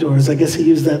outdoors. I guess he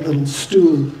used that little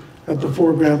stool at the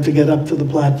foreground to get up to the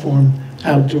platform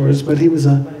outdoors, but he was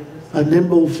a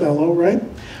nimble fellow, right?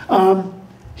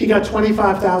 He got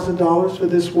 $25,000 for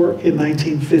this work in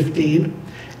 1915,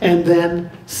 and then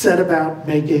set about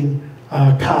making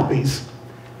copies.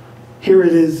 Here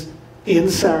it is in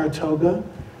Saratoga.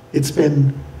 It's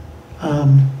been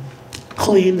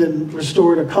cleaned and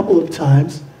restored a couple of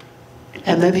times,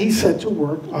 and then he set to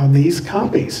work on these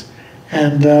copies.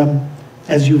 And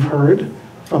as you've heard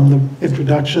from the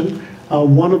introduction,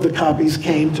 one of the copies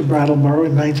came to Brattleboro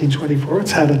in 1924.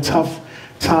 It's had a tough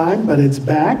time, but it's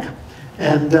back.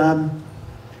 And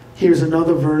here's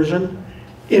another version.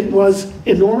 It was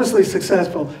enormously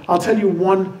successful. I'll tell you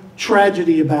one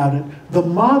tragedy about it. The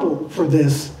model for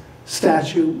this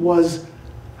statue was,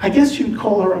 I guess you'd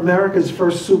call her America's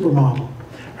first supermodel.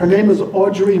 Her name was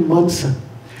Audrey Munson.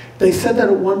 They said that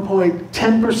at one point,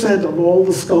 10% of all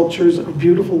the sculptures of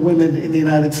beautiful women in the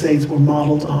United States were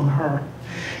modeled on her,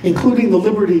 including the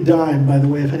Liberty Dime, by the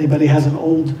way. If anybody has an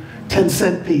old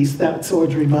 10-cent piece, that's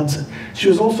Audrey Munson. She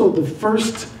was also the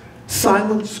first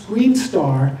silent screen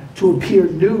star to appear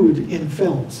nude in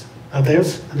films. Now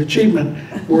there's an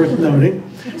achievement worth noting.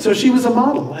 So she was a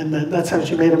model, and that's how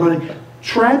she made her money.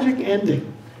 Tragic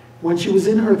ending. When she was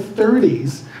in her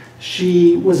 30s,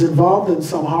 she was involved in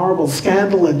some horrible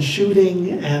scandal and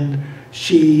shooting, and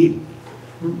she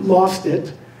lost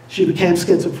it. She became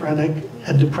schizophrenic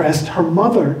and depressed. Her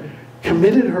mother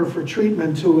committed her for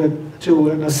treatment to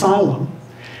an asylum.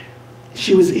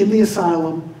 She was in the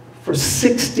asylum for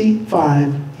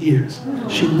 65 years.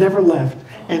 She never left,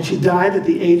 and she died at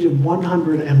the age of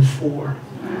 104.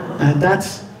 And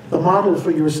that's the model for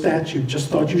your statue. Just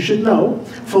thought you should know,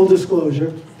 full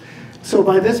disclosure. So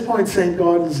by this point, St.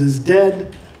 Gaudens is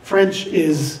dead. French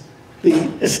is the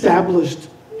established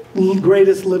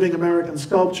greatest living American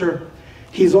sculptor.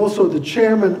 He's also the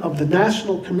chairman of the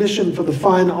National Commission for the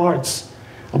Fine Arts,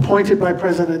 appointed by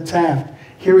President Taft.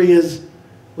 Here he is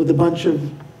with a bunch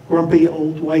of grumpy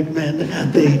old white men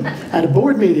at a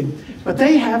board meeting. But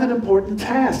they have an important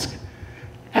task.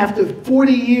 After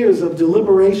 40 years of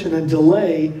deliberation and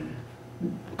delay,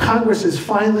 Congress is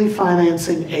finally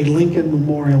financing a Lincoln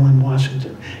Memorial in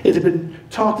Washington. It had been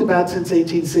talked about since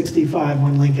 1865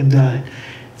 when Lincoln died.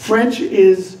 French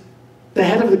is the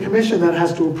head of the commission that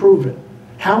has to approve it.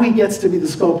 How he gets to be the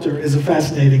sculptor is a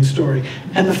fascinating story.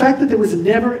 And the fact that there was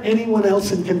never anyone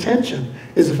else in contention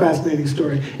is a fascinating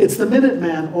story. It's the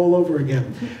Minuteman all over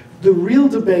again. The real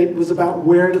debate was about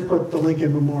where to put the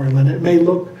Lincoln Memorial, and it may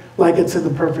look like it's in the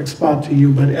perfect spot to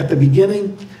you, but at the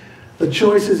beginning, the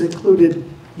choices included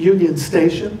Union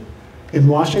Station in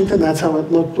Washington. That's how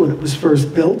it looked when it was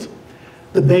first built.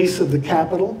 The base of the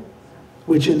Capitol,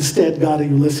 which instead got a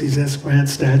Ulysses S. Grant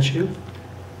statue.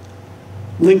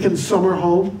 Lincoln's summer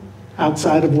home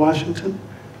outside of Washington.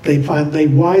 They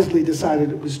wisely decided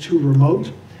it was too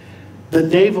remote. The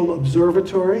Naval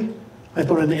Observatory, I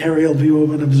thought an aerial view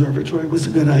of an observatory was a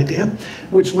good idea,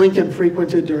 which Lincoln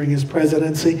frequented during his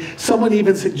presidency. Someone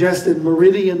even suggested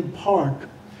Meridian Park.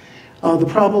 The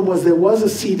problem was there was a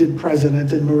seated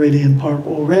president in Meridian Park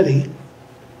already,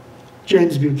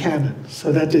 James Buchanan,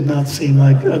 so that did not seem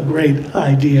like a great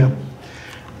idea.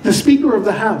 The Speaker of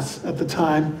the House at the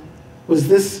time was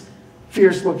this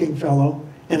fierce-looking fellow,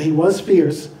 and he was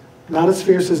fierce, not as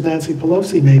fierce as Nancy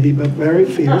Pelosi maybe, but very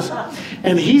fierce.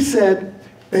 And he said,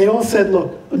 they all said,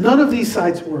 look, none of these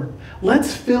sites work.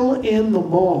 Let's fill in the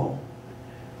mall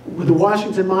with the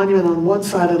Washington Monument on one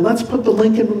side, and let's put the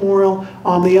Lincoln Memorial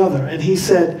on the other. And he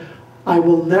said, I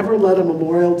will never let a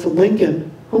memorial to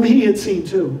Lincoln, whom he had seen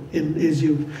too in his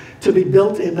youth, to be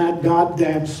built in that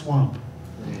goddamn swamp.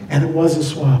 And it was a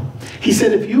swamp. He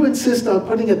said, if you insist on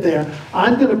putting it there,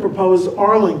 I'm going to propose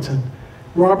Arlington,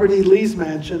 Robert E. Lee's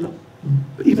mansion,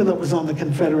 even though it was on the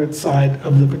Confederate side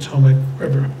of the Potomac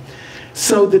River.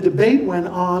 So the debate went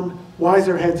on,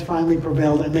 wiser heads finally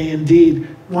prevailed, and they indeed,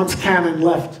 once Cannon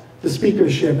left the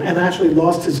speakership and actually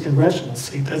lost his congressional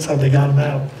seat, that's how they got him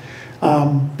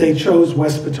out, they chose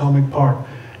West Potomac Park,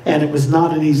 and it was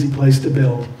not an easy place to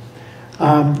build.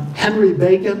 Henry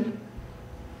Bacon,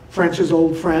 French's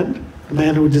old friend, the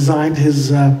man who designed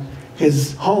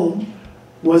his home,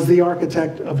 was the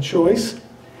architect of choice.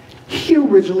 He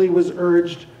originally was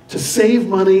urged to save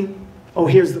money. Oh,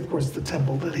 here's, of course, the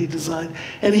temple that he designed.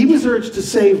 And he was urged to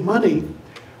save money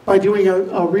by doing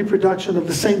a reproduction of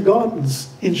the St. Gaudens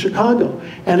in Chicago.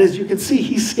 And as you can see,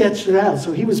 he sketched it out.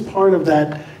 So he was part of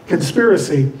that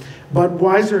conspiracy. But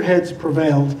wiser heads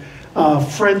prevailed.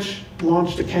 French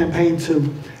launched a campaign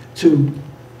to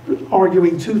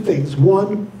arguing two things.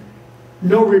 One,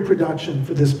 no reproduction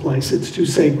for this place. It's too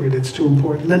sacred. It's too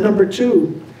important. And number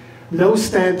two, no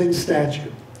standing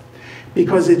statue,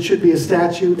 because it should be a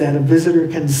statue that a visitor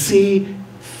can see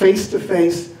face to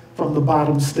face from the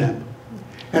bottom step.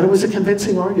 And it was a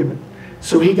convincing argument.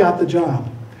 So he got the job.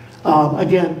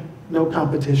 Again, no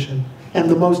competition. And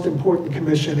the most important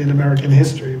commission in American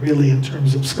history, really, in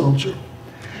terms of sculpture.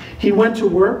 He went to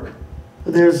work.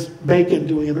 There's Bacon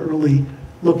doing an early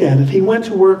look at it. He went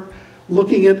to work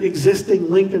looking at existing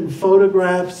Lincoln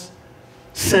photographs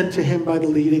sent to him by the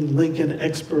leading Lincoln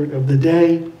expert of the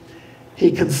day.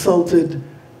 He consulted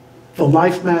the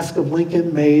life mask of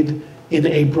Lincoln made in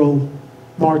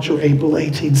March or April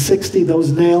 1860.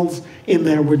 Those nails in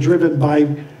there were driven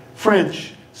by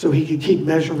French, so he could keep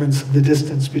measurements of the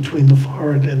distance between the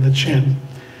forehead and the chin.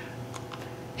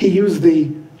 He used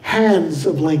the hands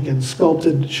of Lincoln,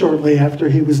 sculpted shortly after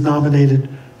he was nominated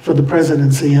for the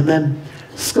presidency, and then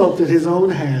sculpted his own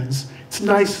hands. It's a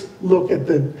nice look at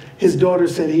his daughter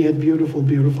said he had beautiful,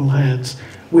 beautiful hands,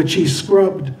 which he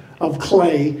scrubbed of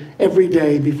clay every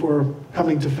day before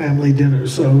coming to family dinner.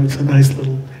 So it's a nice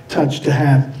little touch to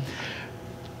have.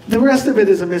 The rest of it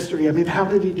is a mystery. I mean, how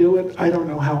did he do it? I don't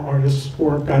know how artists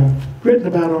work. I've written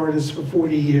about artists for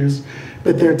 40 years,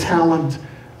 but their talent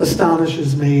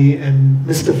astonishes me and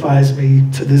mystifies me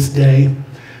to this day.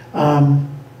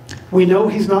 We know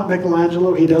he's not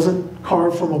Michelangelo. He doesn't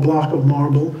carve from a block of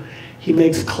marble. He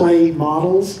makes clay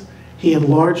models. He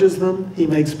enlarges them. He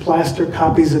makes plaster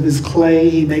copies of his clay.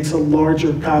 He makes a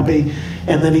larger copy,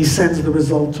 and then he sends the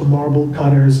result to marble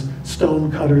cutters,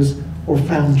 stone cutters, or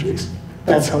foundries.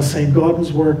 That's how St.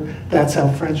 Gaudens worked. That's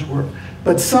how French worked.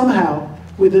 But somehow,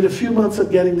 within a few months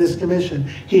of getting this commission,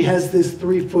 he has this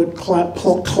 3-foot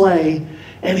clay,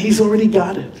 and he's already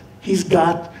got it. He's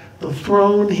got the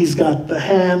throne, he's got the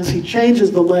hands, he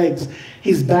changes the legs.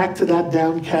 He's back to that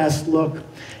downcast look,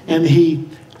 and he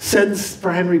sends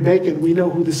for Henry Bacon. We know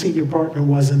who the senior partner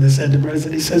was in this enterprise,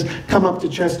 and he says, come up to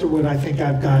Chesterwood, I think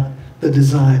I've got the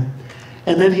design.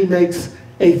 And then he makes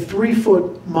a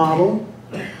 3-foot model,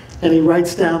 and he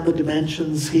writes down the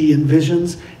dimensions he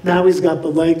envisions. Now he's got the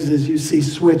legs, as you see,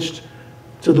 switched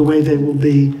to the way they will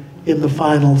be in the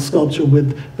final sculpture,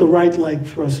 with the right leg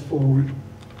thrust forward.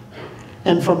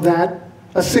 And from that,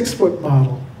 a 6-foot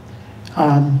model.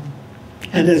 And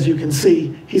as you can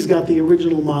see, he's got the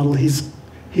original model he's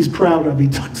proud of. He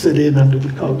tucks it in under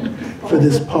the coat for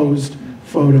this posed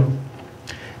photo.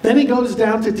 Then he goes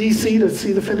down to DC to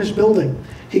see the finished building.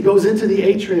 He goes into the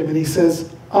atrium and he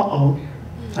says, uh-oh,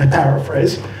 I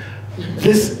paraphrase,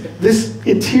 this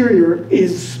interior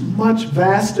is much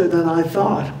vaster than I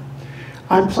thought.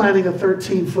 I'm planning a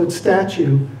 13-foot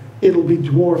statue. It'll be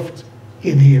dwarfed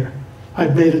in here.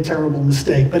 I've made a terrible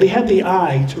mistake. But he had the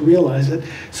eye to realize it,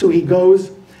 so he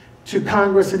goes to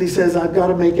Congress and he says, I've got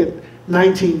to make it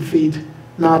 19 feet,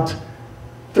 not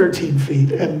 13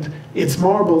 feet. And it's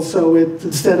marble, so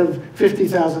instead of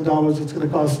 $50,000, it's going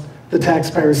to cost the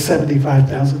taxpayers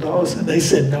 $75,000. And they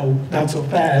said, no, not so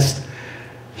fast.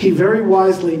 He very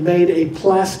wisely made a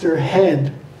plaster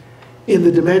head in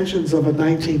the dimensions of a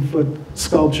 19-foot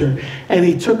sculpture. And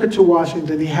he took it to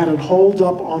Washington. He had it hauled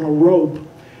up on a rope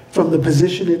from the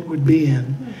position it would be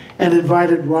in, and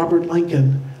invited Robert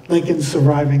Lincoln, Lincoln's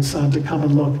surviving son, to come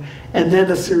and look, and then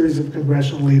a series of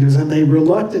congressional leaders, and they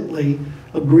reluctantly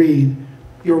agreed,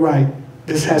 you're right,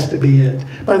 this has to be it.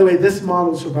 By the way, this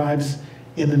model survives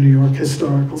in the New York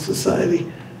Historical Society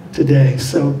today.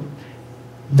 So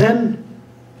then,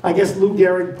 I guess Lou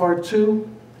Gehrig Part 2,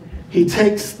 he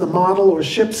takes the model or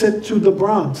ships it to the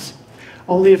Bronx,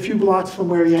 only a few blocks from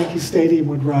where Yankee Stadium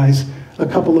would rise a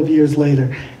couple of years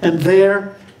later. And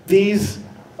there, these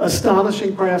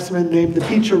astonishing craftsmen named the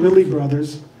Piccirilli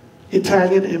brothers,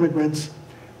 Italian immigrants,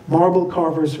 marble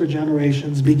carvers for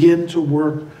generations, begin to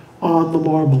work on the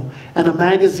marble. And a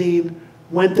magazine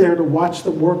went there to watch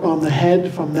them work on the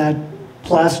head from that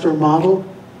plaster model.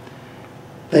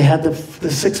 They had the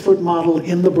 6-foot model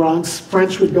in the Bronx.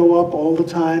 French would go up all the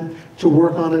time to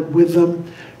work on it with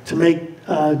them, to make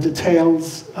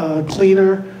details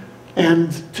cleaner,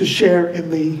 and to share in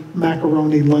the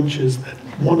macaroni lunches that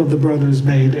one of the brothers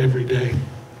made every day.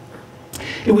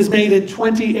 It was made in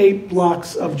 28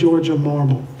 blocks of Georgia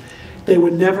marble. They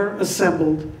were never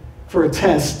assembled for a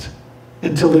test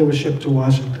until they were shipped to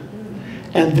Washington.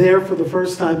 And there, for the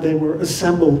first time, they were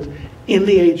assembled in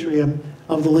the atrium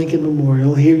of the Lincoln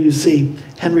Memorial. Here you see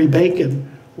Henry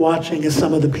Bacon watching as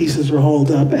some of the pieces were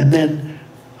hauled up and then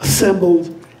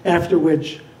assembled, after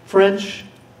which French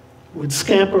would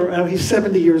scamper, he's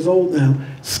 70 years old now,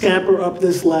 scamper up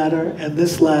this ladder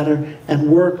and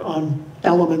work on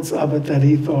elements of it that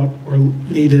he thought were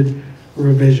needed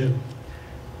revision.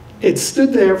 It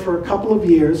stood there for a couple of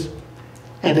years,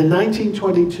 and in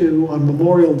 1922, on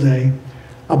Memorial Day,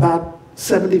 about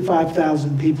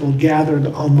 75,000 people gathered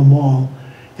on the Mall.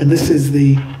 And this is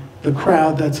the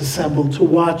crowd that's assembled to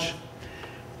watch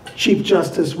Chief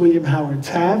Justice William Howard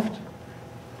Taft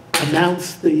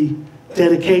announce the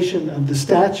dedication of the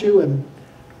statue, and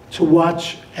to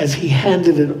watch as he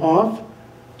handed it off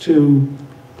to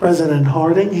President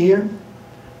Harding here.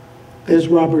 There's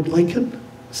Robert Lincoln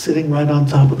sitting right on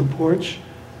top of the porch.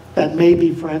 That may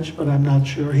be French, but I'm not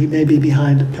sure. He may be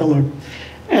behind a pillar.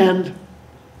 And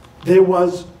there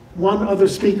was one other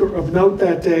speaker of note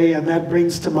that day, and that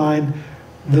brings to mind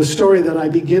the story that I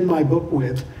begin my book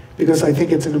with, because I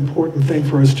think it's an important thing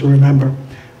for us to remember,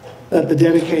 that the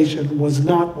dedication was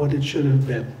not what it should have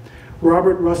been.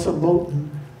 Robert Russell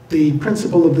Moulton, the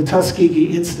principal of the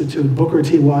Tuskegee Institute, Booker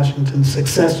T. Washington's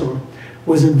successor,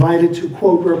 was invited to,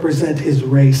 quote, represent his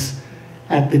race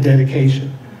at the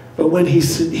dedication. But when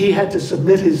he had to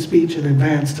submit his speech in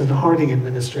advance to the Harding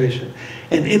administration,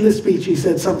 and in the speech he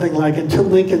said something like, until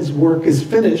Lincoln's work is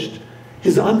finished,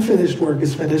 his unfinished work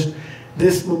is finished,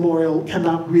 this memorial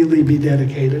cannot really be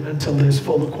dedicated until there's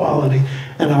full equality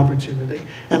and opportunity.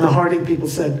 And the Harding people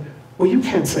said, well, you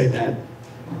can't say that.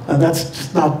 That's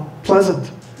just not pleasant.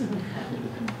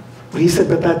 He said,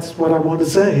 but that's what I want to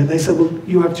say. And they said, well,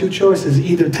 you have two choices.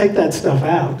 Either take that stuff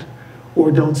out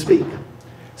or don't speak.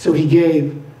 So he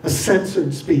gave a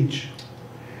censored speech.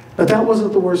 But that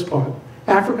wasn't the worst part.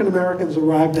 African Americans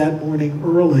arrived that morning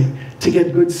early to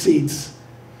get good seats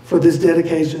for this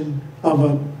dedication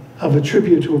of a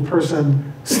tribute to a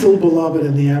person still beloved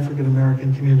in the African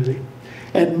American community.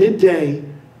 At midday,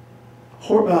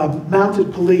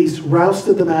 mounted police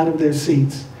rousted them out of their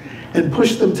seats and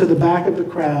pushed them to the back of the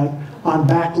crowd on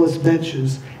backless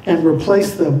benches and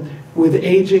replaced them with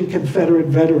aging Confederate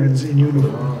veterans in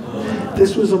uniform.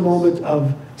 This was a moment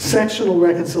of sectional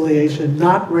reconciliation,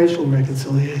 not racial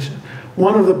reconciliation.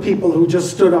 One of the people who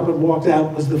just stood up and walked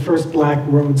out was the first black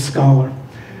Rhodes Scholar,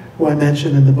 who I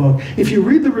mentioned in the book. If you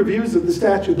read the reviews of the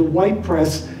statue, the white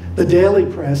press, the daily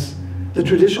press, the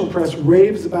traditional press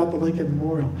raves about the Lincoln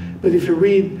Memorial. But if you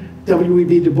read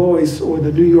W.E.B. Du Bois or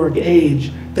the New York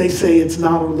Age, they say it's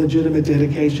not a legitimate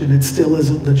dedication. It still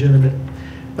isn't legitimate.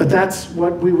 But that's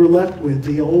what we were left with,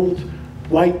 the old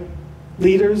white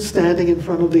leaders standing in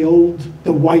front of the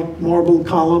white marble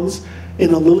columns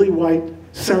in a lily white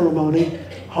ceremony,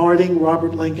 Harding,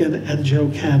 Robert Lincoln, and Joe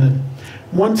Cannon.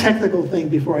 One technical thing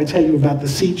before I tell you about the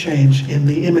sea change in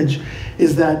the image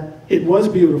is that it was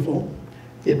beautiful.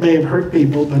 It may have hurt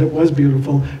people, but it was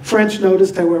beautiful. French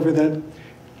noticed, however, that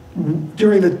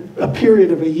during a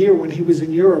period of a year when he was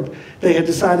in Europe, they had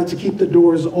decided to keep the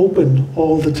doors open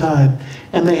all the time.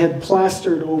 And they had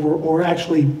plastered over, or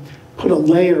actually put a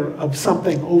layer of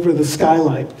something over the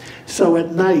skylight. So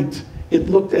at night, it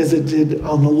looked as it did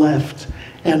on the left.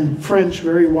 And French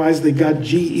very wisely got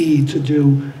GE to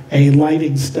do a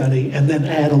lighting study and then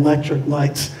add electric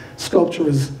lights. Sculpture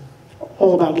is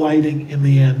all about lighting in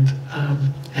the end,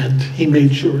 and he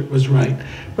made sure it was right.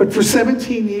 But for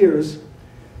 17 years,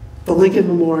 the Lincoln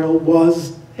Memorial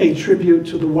was a tribute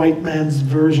to the white man's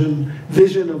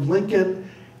vision of Lincoln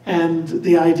and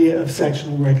the idea of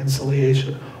sectional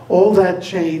reconciliation. All that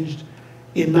changed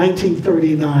in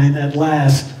 1939 at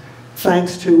last,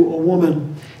 thanks to a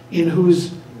woman in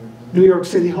whose New York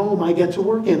City home I get to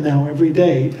work in now every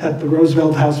day at the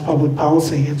Roosevelt House Public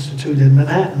Policy Institute in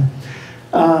Manhattan.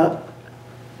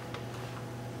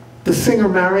 The singer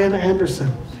Marian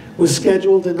Anderson was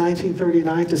scheduled in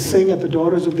 1939 to sing at the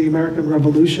Daughters of the American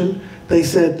Revolution. They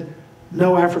said,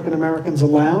 no African Americans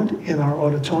allowed in our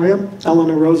auditorium.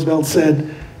 Eleanor Roosevelt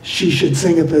said she should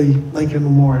sing at the Lincoln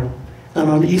Memorial. And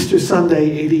on Easter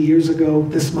Sunday, 80 years ago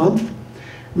this month,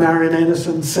 Marian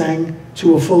Anderson sang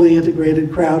to a fully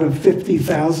integrated crowd of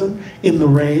 50,000 in the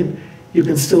rain. You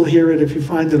can still hear it if you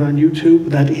find it on YouTube,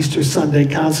 that Easter Sunday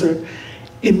concert.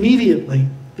 Immediately,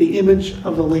 the image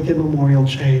of the Lincoln Memorial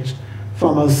changed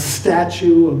from a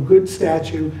statue, a good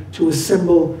statue, to a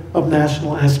symbol of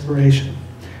national aspiration.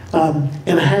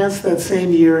 Enhanced that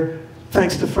same year,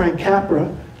 thanks to Frank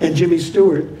Capra and Jimmy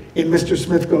Stewart in Mr.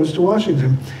 Smith Goes to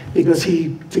Washington, because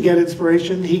to get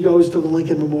inspiration, he goes to the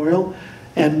Lincoln Memorial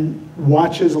and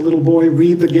watches a little boy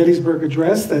read the Gettysburg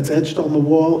Address that's etched on the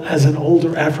wall as an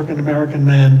older African-American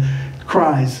man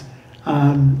cries.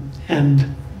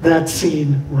 And that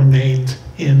scene remained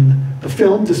in the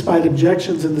film despite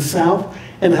objections in the South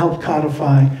and helped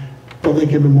codify the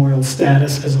Lincoln Memorial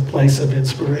status as a place of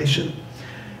inspiration.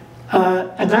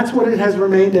 And that's what it has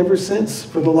remained ever since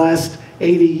for the last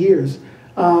 80 years.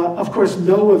 Of course,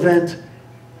 no event,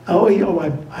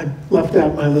 I left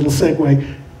out my little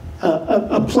segue,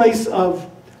 a place of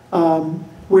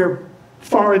where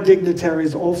foreign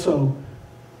dignitaries also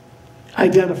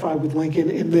identify with Lincoln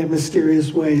in their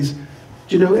mysterious ways.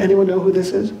 Do you know, anyone know who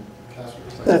this is?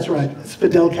 Castro. That's right, it's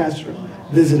Fidel Castro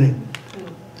visiting.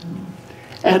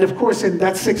 And of course,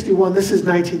 that's 61, this is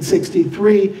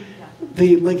 1963.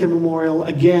 The Lincoln Memorial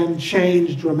again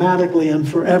changed dramatically and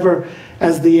forever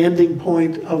as the ending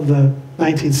point of the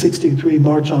 1963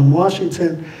 March on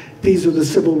Washington. These are the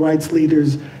civil rights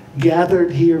leaders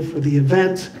gathered here for the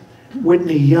event.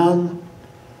 Whitney Young,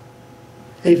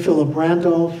 A. Philip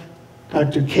Randolph,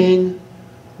 Dr. King,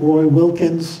 Roy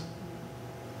Wilkins,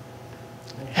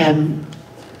 and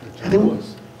I think,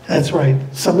 that's right.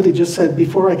 Somebody just said,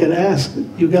 before I could ask,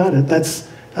 you got it. That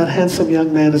handsome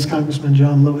young man is Congressman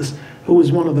John Lewis, who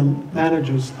was one of the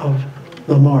managers of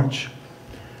the march.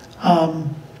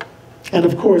 And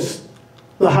of course,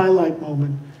 the highlight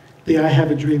moment, the I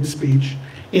Have a Dream speech,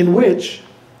 in which,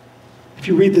 if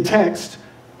you read the text,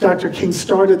 Dr. King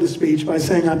started the speech by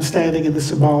saying, I'm standing in the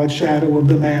symbolic shadow of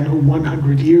the man who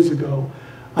 100 years ago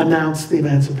announced the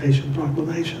Emancipation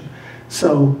Proclamation.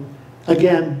 So,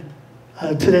 again,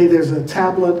 today there's a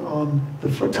tablet on the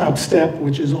top step,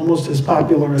 which is almost as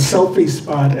popular a selfie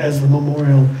spot as the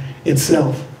memorial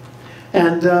itself.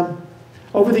 And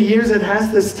over the years, it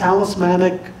has this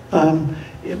talismanic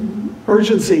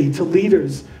urgency to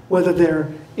leaders, whether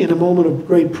they're in a moment of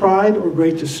great pride or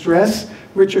great distress.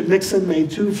 Richard Nixon made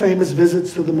 2 famous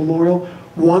visits to the memorial.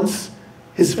 Once,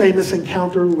 his famous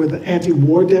encounter with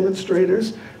anti-war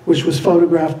demonstrators, which was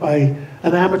photographed by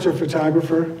an amateur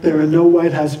photographer. There are no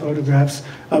White House photographs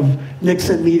of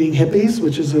Nixon meeting hippies,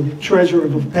 which is a treasure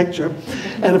of a picture.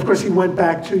 And of course, he went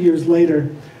back 2 years later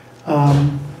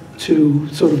to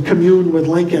sort of commune with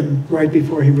Lincoln right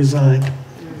before he resigned.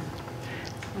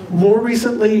 More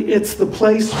recently, it's the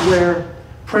place where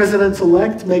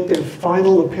presidents-elect make their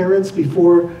final appearance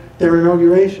before their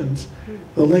inaugurations.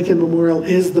 The Lincoln Memorial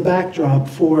is the backdrop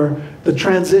for the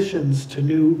transitions to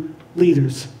new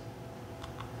leaders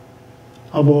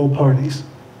of all parties.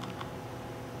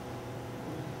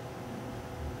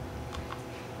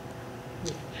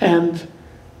 And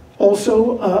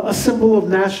also a symbol of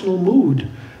national mood.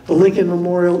 The Lincoln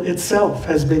Memorial itself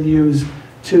has been used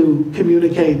to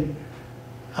communicate.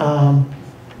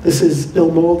 This is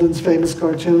Bill Malden's famous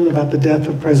cartoon about the death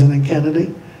of President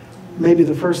Kennedy. Maybe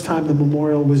the first time the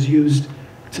memorial was used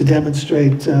to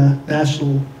demonstrate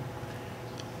national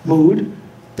mood.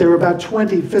 There are about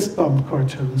 20 fist bump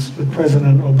cartoons with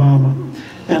President Obama.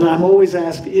 And I'm always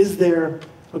asked, is there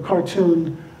a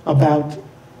cartoon about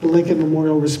the Lincoln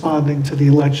Memorial responding to the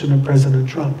election of President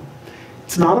Trump?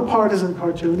 It's not a partisan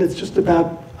cartoon, it's just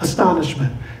about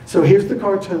astonishment. So here's the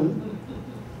cartoon,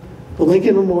 the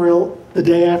Lincoln Memorial the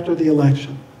day after the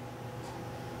election.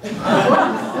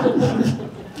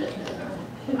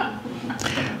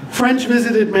 French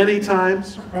visited many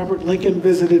times. Robert Lincoln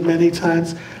visited many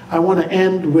times. I want to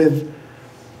end with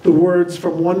the words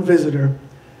from one visitor,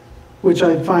 which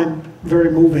I find very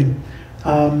moving.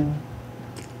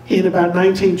 In about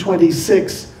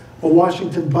 1926, a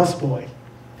Washington busboy.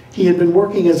 He had been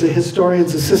working as a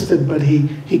historian's assistant, but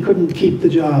he couldn't keep the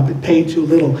job. It paid too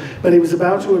little. But he was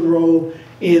about to enroll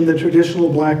in the traditional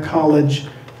black college,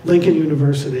 Lincoln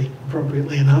University,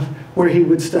 appropriately enough, where he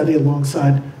would study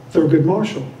alongside Thurgood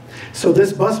Marshall. So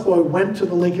this busboy went to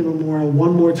the Lincoln Memorial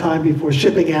one more time before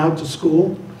shipping out to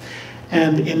school.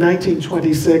 And in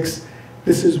 1926,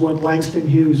 this is what Langston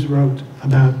Hughes wrote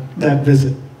about that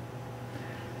visit.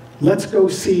 "Let's go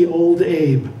see old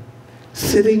Abe,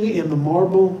 sitting in the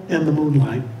marble and the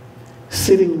moonlight,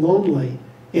 sitting lonely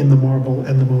in the marble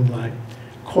and the moonlight,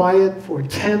 quiet for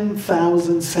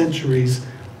 10,000 centuries,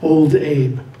 old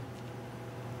Abe.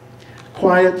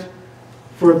 Quiet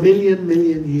for a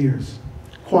million years,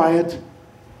 quiet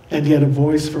and yet a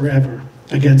voice forever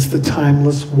against the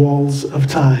timeless walls of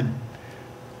time,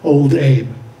 old Abe,"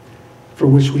 for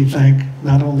which we thank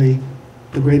not only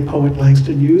the great poet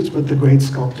Langston Hughes, but the great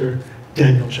sculptor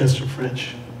Daniel Chester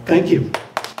French. Thank you.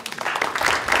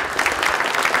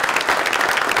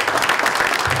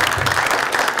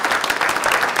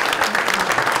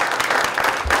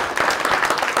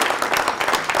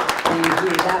 Thank you.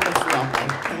 That was lovely.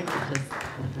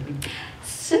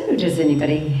 So, does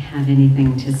anybody have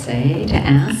anything to say, to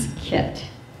ask Kit?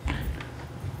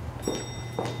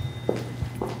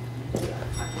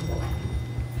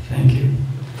 Thank you.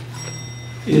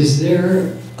 Is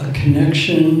there a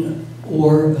connection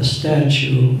or a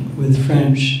statue with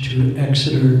French to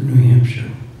Exeter, New Hampshire?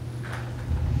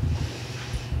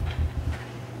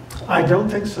 I don't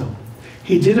think so.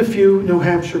 He did a few New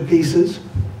Hampshire pieces,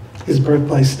 his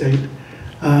birthplace state,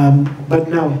 but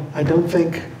no, I don't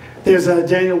think. There's a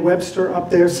Daniel Webster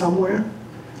up there somewhere.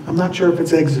 I'm not sure if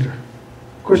it's Exeter.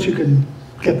 Of course, you can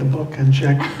get the book and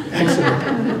check Exeter.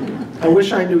 I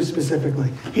wish I knew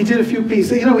specifically. He did a few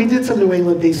pieces. You know, he did some New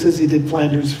England pieces. He did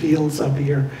Flanders Fields up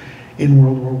here in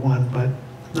World War I, but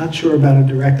not sure about a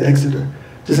direct Exeter.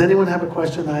 Does anyone have a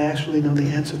question I actually know the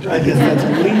answer to? I guess that's a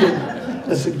lead-in,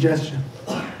 a suggestion.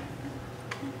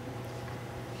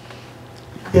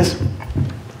 Yes,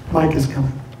 Mike is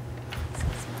coming.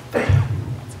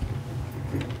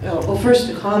 Well, first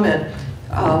a comment.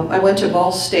 I went to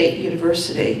Ball State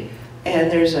University, and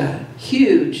there's a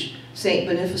huge St.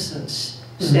 Beneficence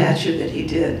statue that he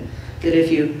did, that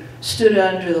if you stood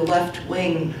under the left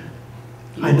wing,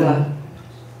 you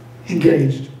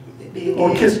engaged.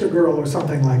 Or kissed a girl or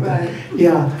something like that. Right.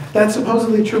 Yeah, that's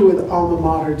supposedly true with alma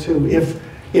mater too.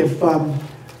 If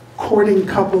courting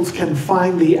couples can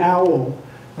find the owl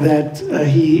that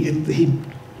he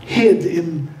hid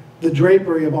in the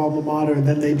drapery of alma mater,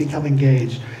 then they become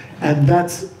engaged. And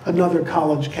that's another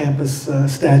college campus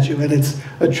statue, and it's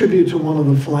a tribute to one of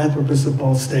the philanthropists of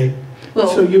Ball State. Well,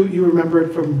 so you remember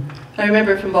it from? I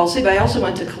remember it from Ball State, but I also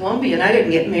went to Columbia, and I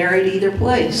didn't get married either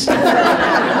place.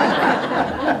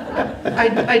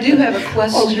 I do have a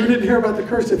question. Oh, you didn't hear about the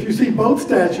curse. If you see both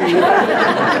statues.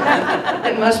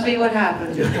 It must be what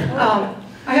happened.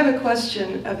 I have a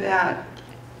question about,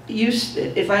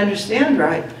 if I understand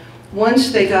right,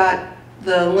 once they got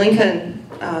the Lincoln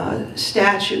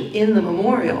statue in the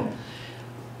memorial,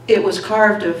 it was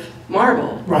carved of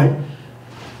marble. Right.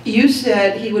 You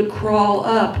said he would crawl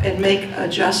up and make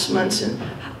adjustments. And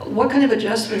what kind of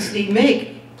adjustments did he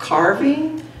make?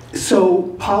 Carving?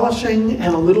 So polishing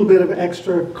and a little bit of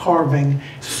extra carving,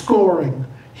 scoring.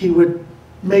 He would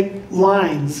make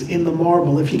lines in the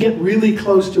marble. If you get really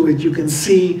close to it, you can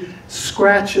see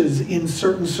scratches in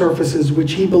certain surfaces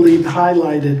which he believed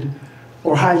highlighted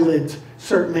or highlit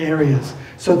certain areas.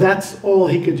 So that's all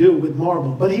he could do with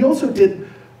marble. But he also did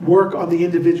work on the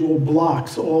individual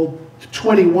blocks. All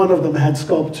 21 of them had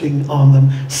sculpting on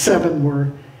them. 7 were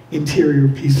interior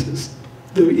pieces.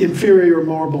 The inferior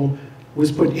marble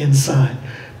was put inside.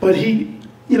 But he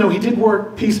did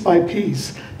work piece by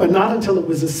piece, but not until it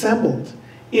was assembled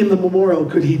in the memorial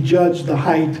could he judge the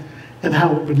height and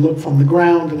how it would look from the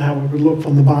ground and how it would look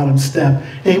from the bottom step.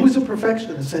 And he was a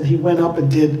perfectionist, and he went up and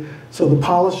did so the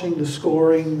polishing, the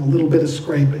scoring, a little bit of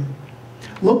scraping.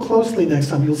 Look closely next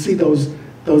time, you'll see those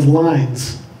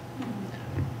lines.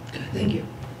 Thank you.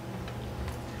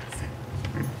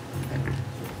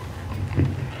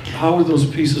 How were those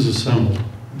pieces assembled?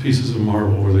 Pieces of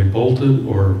marble, were they bolted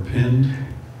or pinned?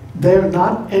 They're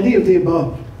not any of the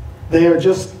above. They are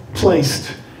just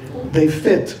placed. They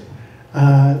fit.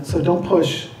 So don't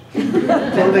push,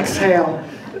 don't exhale.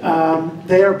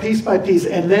 They are piece by piece.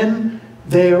 And then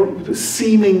they're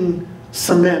seaming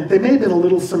cement. They may have been a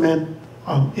little cement,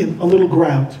 in a little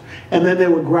grout, and then they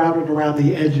were grouted around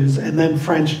the edges. And then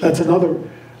French, that's another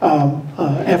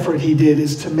effort he did,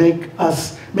 is to make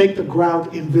the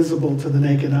grout invisible to the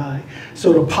naked eye.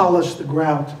 So to polish the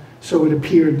grout so it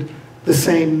appeared the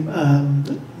same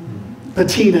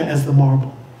patina as the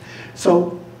marble.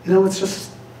 So, you know, it's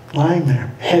just lying there,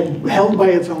 held by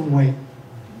its own weight.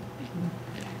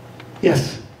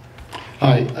 Yes?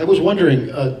 Hi, I was wondering,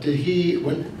 did he,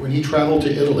 when he traveled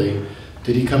to Italy,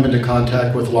 did he come into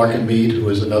contact with Larkin Mead, who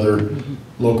is another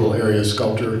local area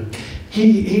sculptor?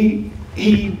 He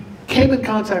came in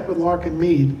contact with Larkin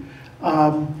Mead.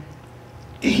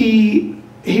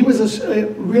 He was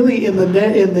really in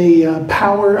the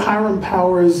Hiram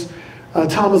Powers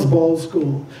Thomas Ball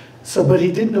School. So, but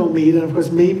he did know Mead, and of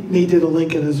course Mead did a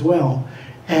Lincoln as well,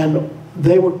 and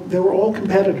they were all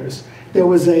competitors. There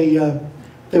was a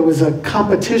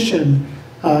competition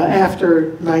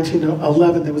after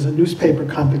 1911. There was a newspaper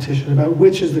competition about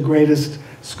which is the greatest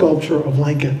sculpture of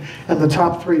Lincoln, and the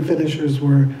top three finishers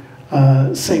were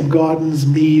St. Gaudens,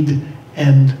 Mead,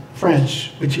 and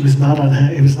French, which he was not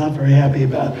very happy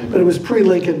about. But it was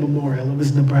pre-Lincoln Memorial. It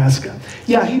was Nebraska.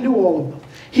 Yeah, he knew all of them.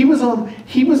 He was on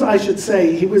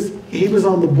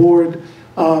the board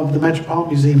of the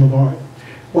Metropolitan Museum of Art.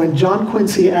 When John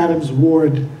Quincy Adams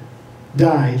Ward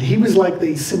died, he was like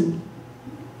what's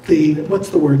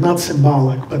the word? Not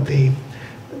symbolic, but the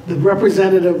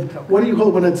representative, what do you call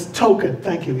it when it's token?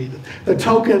 Thank you, Edith. The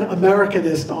token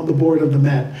Americanist on the board of the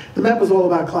Met. The Met was all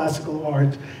about classical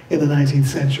art in the 19th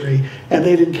century, and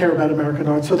they didn't care about American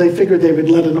art, so they figured they would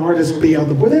let an artist be on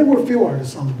the board. There were a few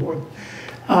artists on the board.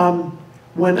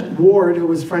 When Ward, who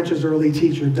was French's early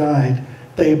teacher, died,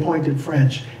 they appointed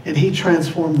French, and he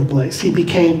transformed the place. He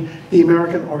became the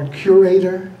American art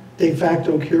curator, de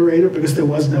facto curator, because there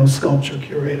was no sculpture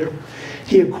curator.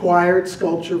 He acquired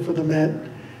sculpture for the Met,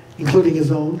 including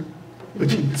his own,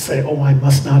 which he'd say, oh, I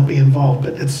must not be involved,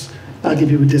 but I'll give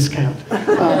you a discount.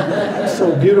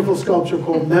 So beautiful sculpture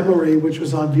called Memory, which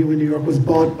was on view in New York, was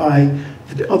bought by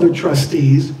the other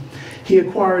trustees. He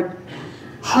acquired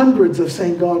hundreds of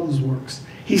St. Gaudens works.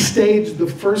 He staged the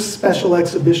first special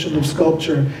exhibition of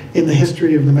sculpture in the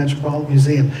history of the Metropolitan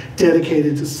Museum,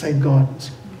 dedicated to St. Gaudens.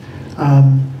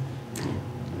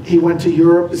 He went to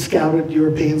Europe, scouted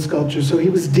European sculpture, so he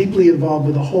was deeply involved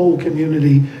with the whole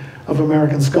community of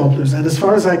American sculptors. And as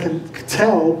far as I can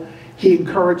tell, he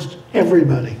encouraged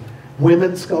everybody.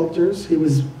 Women sculptors, he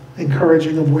was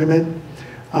encouraging of women.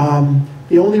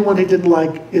 The only one he didn't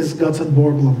like is Gutzon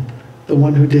Borglum, the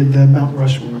one who did the Mount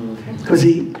Rushmore. Because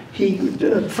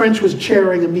French was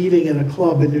chairing a meeting at a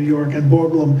club in New York, and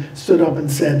Borglum stood up and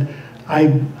said,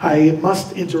 I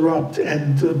must interrupt,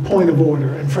 and point of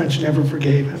order, and French never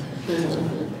forgave him.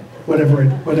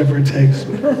 Whatever it takes.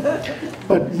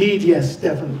 But Mead, yes,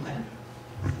 definitely.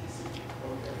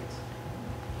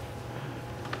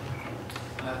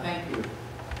 Thank you.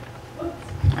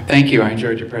 Thank you, I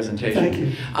enjoyed your presentation. Thank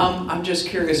you. I'm just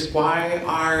curious, why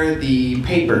are the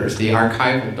papers, the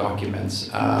archival documents,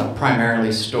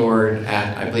 primarily stored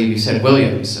at, I believe you said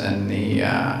Williams, and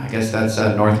I guess that's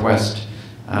Northwest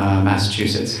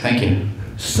Massachusetts. Thank you.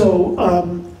 So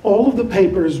all of the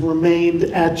papers remained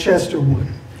at Chesterwood,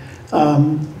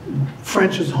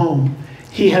 French's home.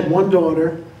 He had one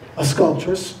daughter, a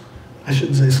sculptress, I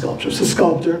shouldn't say sculptress, a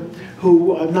sculptor,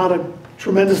 who, not a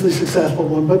tremendously successful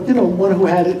one, but you know, one who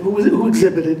had it, who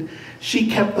exhibited. She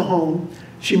kept the home.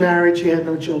 She married, she had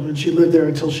no children. She lived there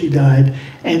until she died.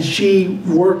 And she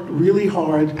worked really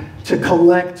hard to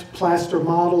collect plaster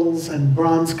models and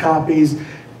bronze copies,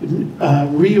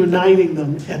 reuniting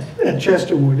them at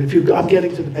Chesterwood. I'm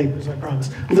getting to the papers, I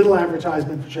promise. A little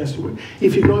advertisement for Chesterwood.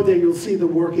 If you go there, you'll see the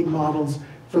working models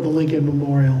for the Lincoln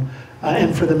Memorial,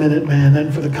 and for the Minuteman,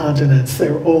 and for the Continents.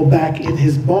 They're all back in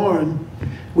his barn,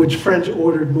 which French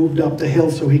ordered moved up the hill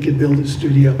so he could build his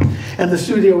studio. And the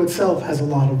studio itself has a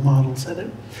lot of models in it.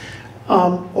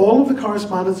 All of the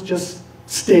correspondence just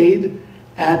stayed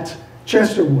at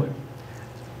Chesterwood.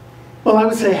 Well, I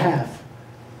would say half.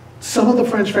 Some of the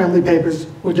French family papers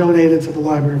were donated to the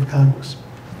Library of Congress.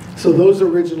 So those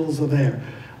originals are there.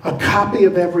 A copy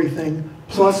of everything,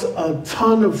 plus a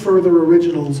ton of further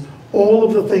originals, all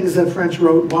of the things that French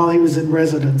wrote while he was in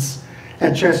residence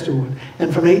at Chesterwood.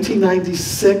 And from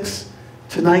 1896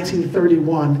 to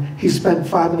 1931, he spent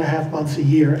 5.5 months a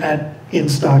year in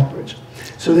Stockbridge.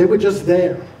 So they were just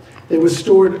there. They were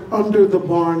stored under the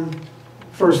barn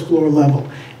first floor level.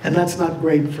 And that's not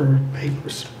great for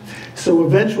papers. So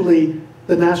eventually,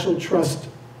 the National Trust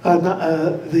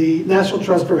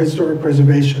for Historic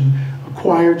Preservation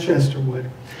acquired Chesterwood.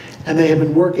 and they have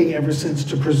been working ever since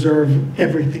to preserve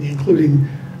everything, including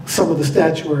some of the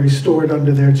statuary stored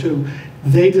under there too.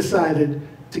 They decided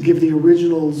to give the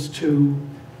originals to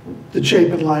the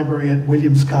Chapin Library at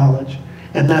Williams College,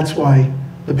 and that's why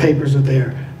the papers are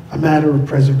there, a matter of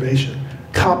preservation.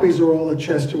 Copies are all at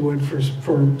Chesterwood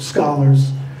for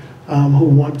scholars who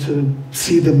want to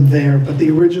see them there, but the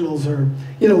originals are,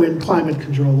 you know, in climate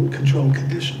controlled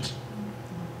conditions.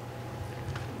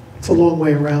 It's a long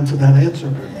way around to that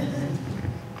answer.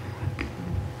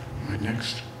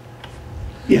 Next.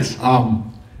 Yes.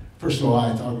 First of all,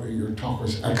 I thought your talk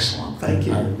was excellent. Thank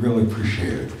you. I really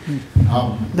appreciate it.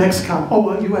 Next comment. Oh,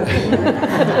 well, you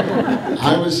had.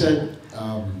 I was at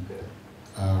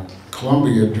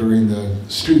Columbia during the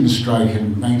student strike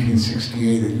in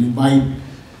 1968, and you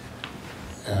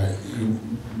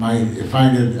might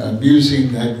find it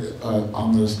amusing that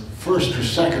on the first or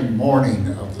second morning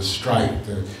of the strike,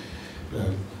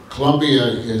 Columbia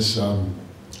is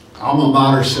alma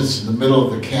mater sits in the middle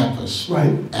of the campus,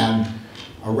 Right. and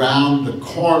around the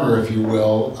corner, if you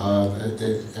will,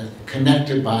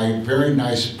 connected by very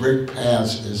nice brick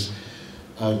paths, is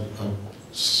a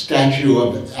statue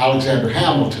of Alexander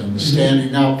Hamilton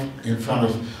standing up in front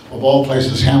of all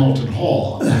places, Hamilton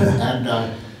Hall. And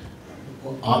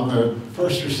on the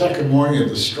first or second morning of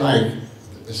the strike,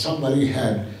 somebody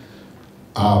had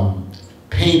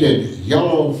painted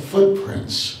yellow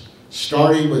footprints,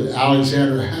 starting with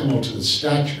Alexander Hamilton's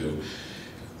statue,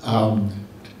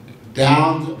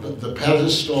 down the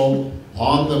pedestal,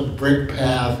 on the brick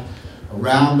path,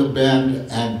 around the bend,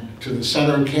 and to the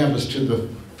center of campus, to the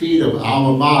feet of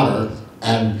alma mater,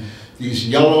 and these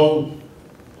yellow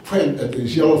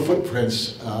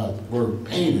footprints were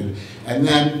painted, and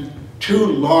then two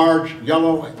large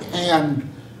yellow hand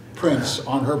prints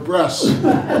on her breasts.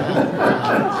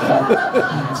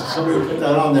 Somebody put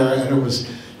that on there, and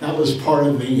that was part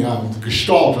of the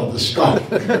gestalt of the strike.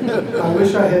 I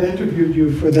wish I had interviewed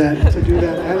you for that, to do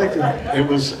that anecdote. It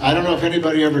was, I don't know if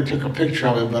anybody ever took a picture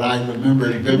of it, but I remember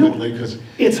it vividly because...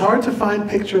 It's hard to find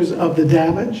pictures of the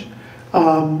damage.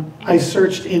 I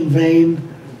searched in vain.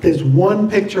 There's one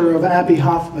picture of Abby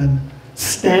Hoffman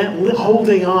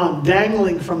holding on,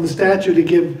 dangling from the statue to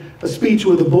give a speech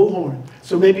with a bullhorn.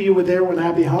 So maybe you were there when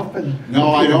Abby Hoffman...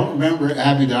 No, I don't remember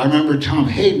Abby there. I remember Tom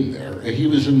Hayden there. He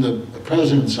was in the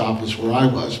president's office where I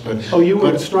was, but... Oh, you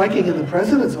were striking in the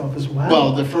president's office, wow.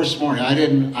 Well, the first morning,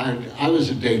 I was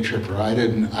a day tripper. I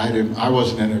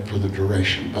wasn't in it for the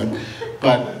duration,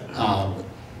 but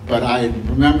I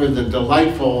remember the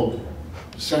delightful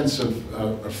sense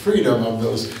of freedom of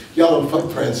those yellow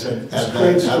footprints at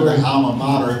the alma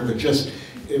mater.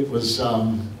 It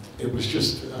was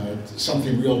just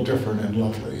something real different and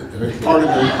lovely. Part of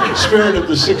the spirit of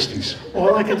the 60s.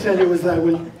 All I can tell you is that I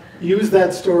will use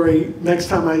that story next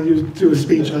time I do a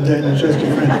speech on Daniel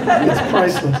Chester Friend. It's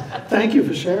priceless. Thank you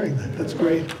for sharing that. That's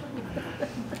great.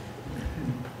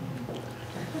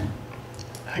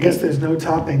 I guess there's no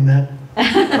topping that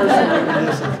personal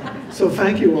reminiscence. So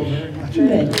thank you all very much.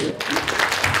 Thank you.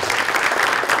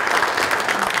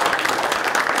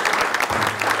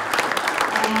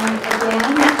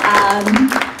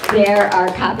 There are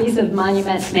copies of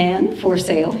Monument Man for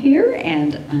sale here,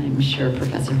 and I'm sure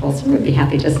Professor Holzer would be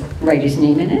happy to write his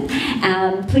name in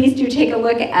it. Please do take a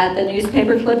look at the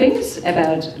newspaper clippings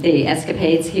about the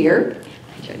escapades here.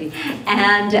 Hi, Jody.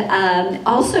 And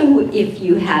also, if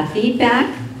you have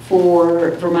feedback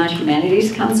for Vermont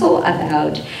Humanities Council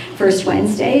about First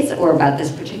Wednesdays or about this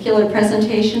particular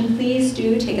presentation, please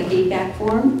do take a feedback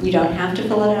form. You don't have to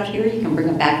fill it out here. You can bring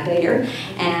it back later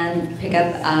and pick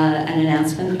up an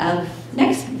announcement of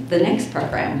the next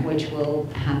program, which will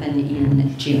happen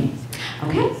in June.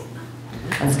 Okay,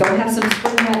 let's go have some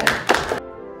spring weather.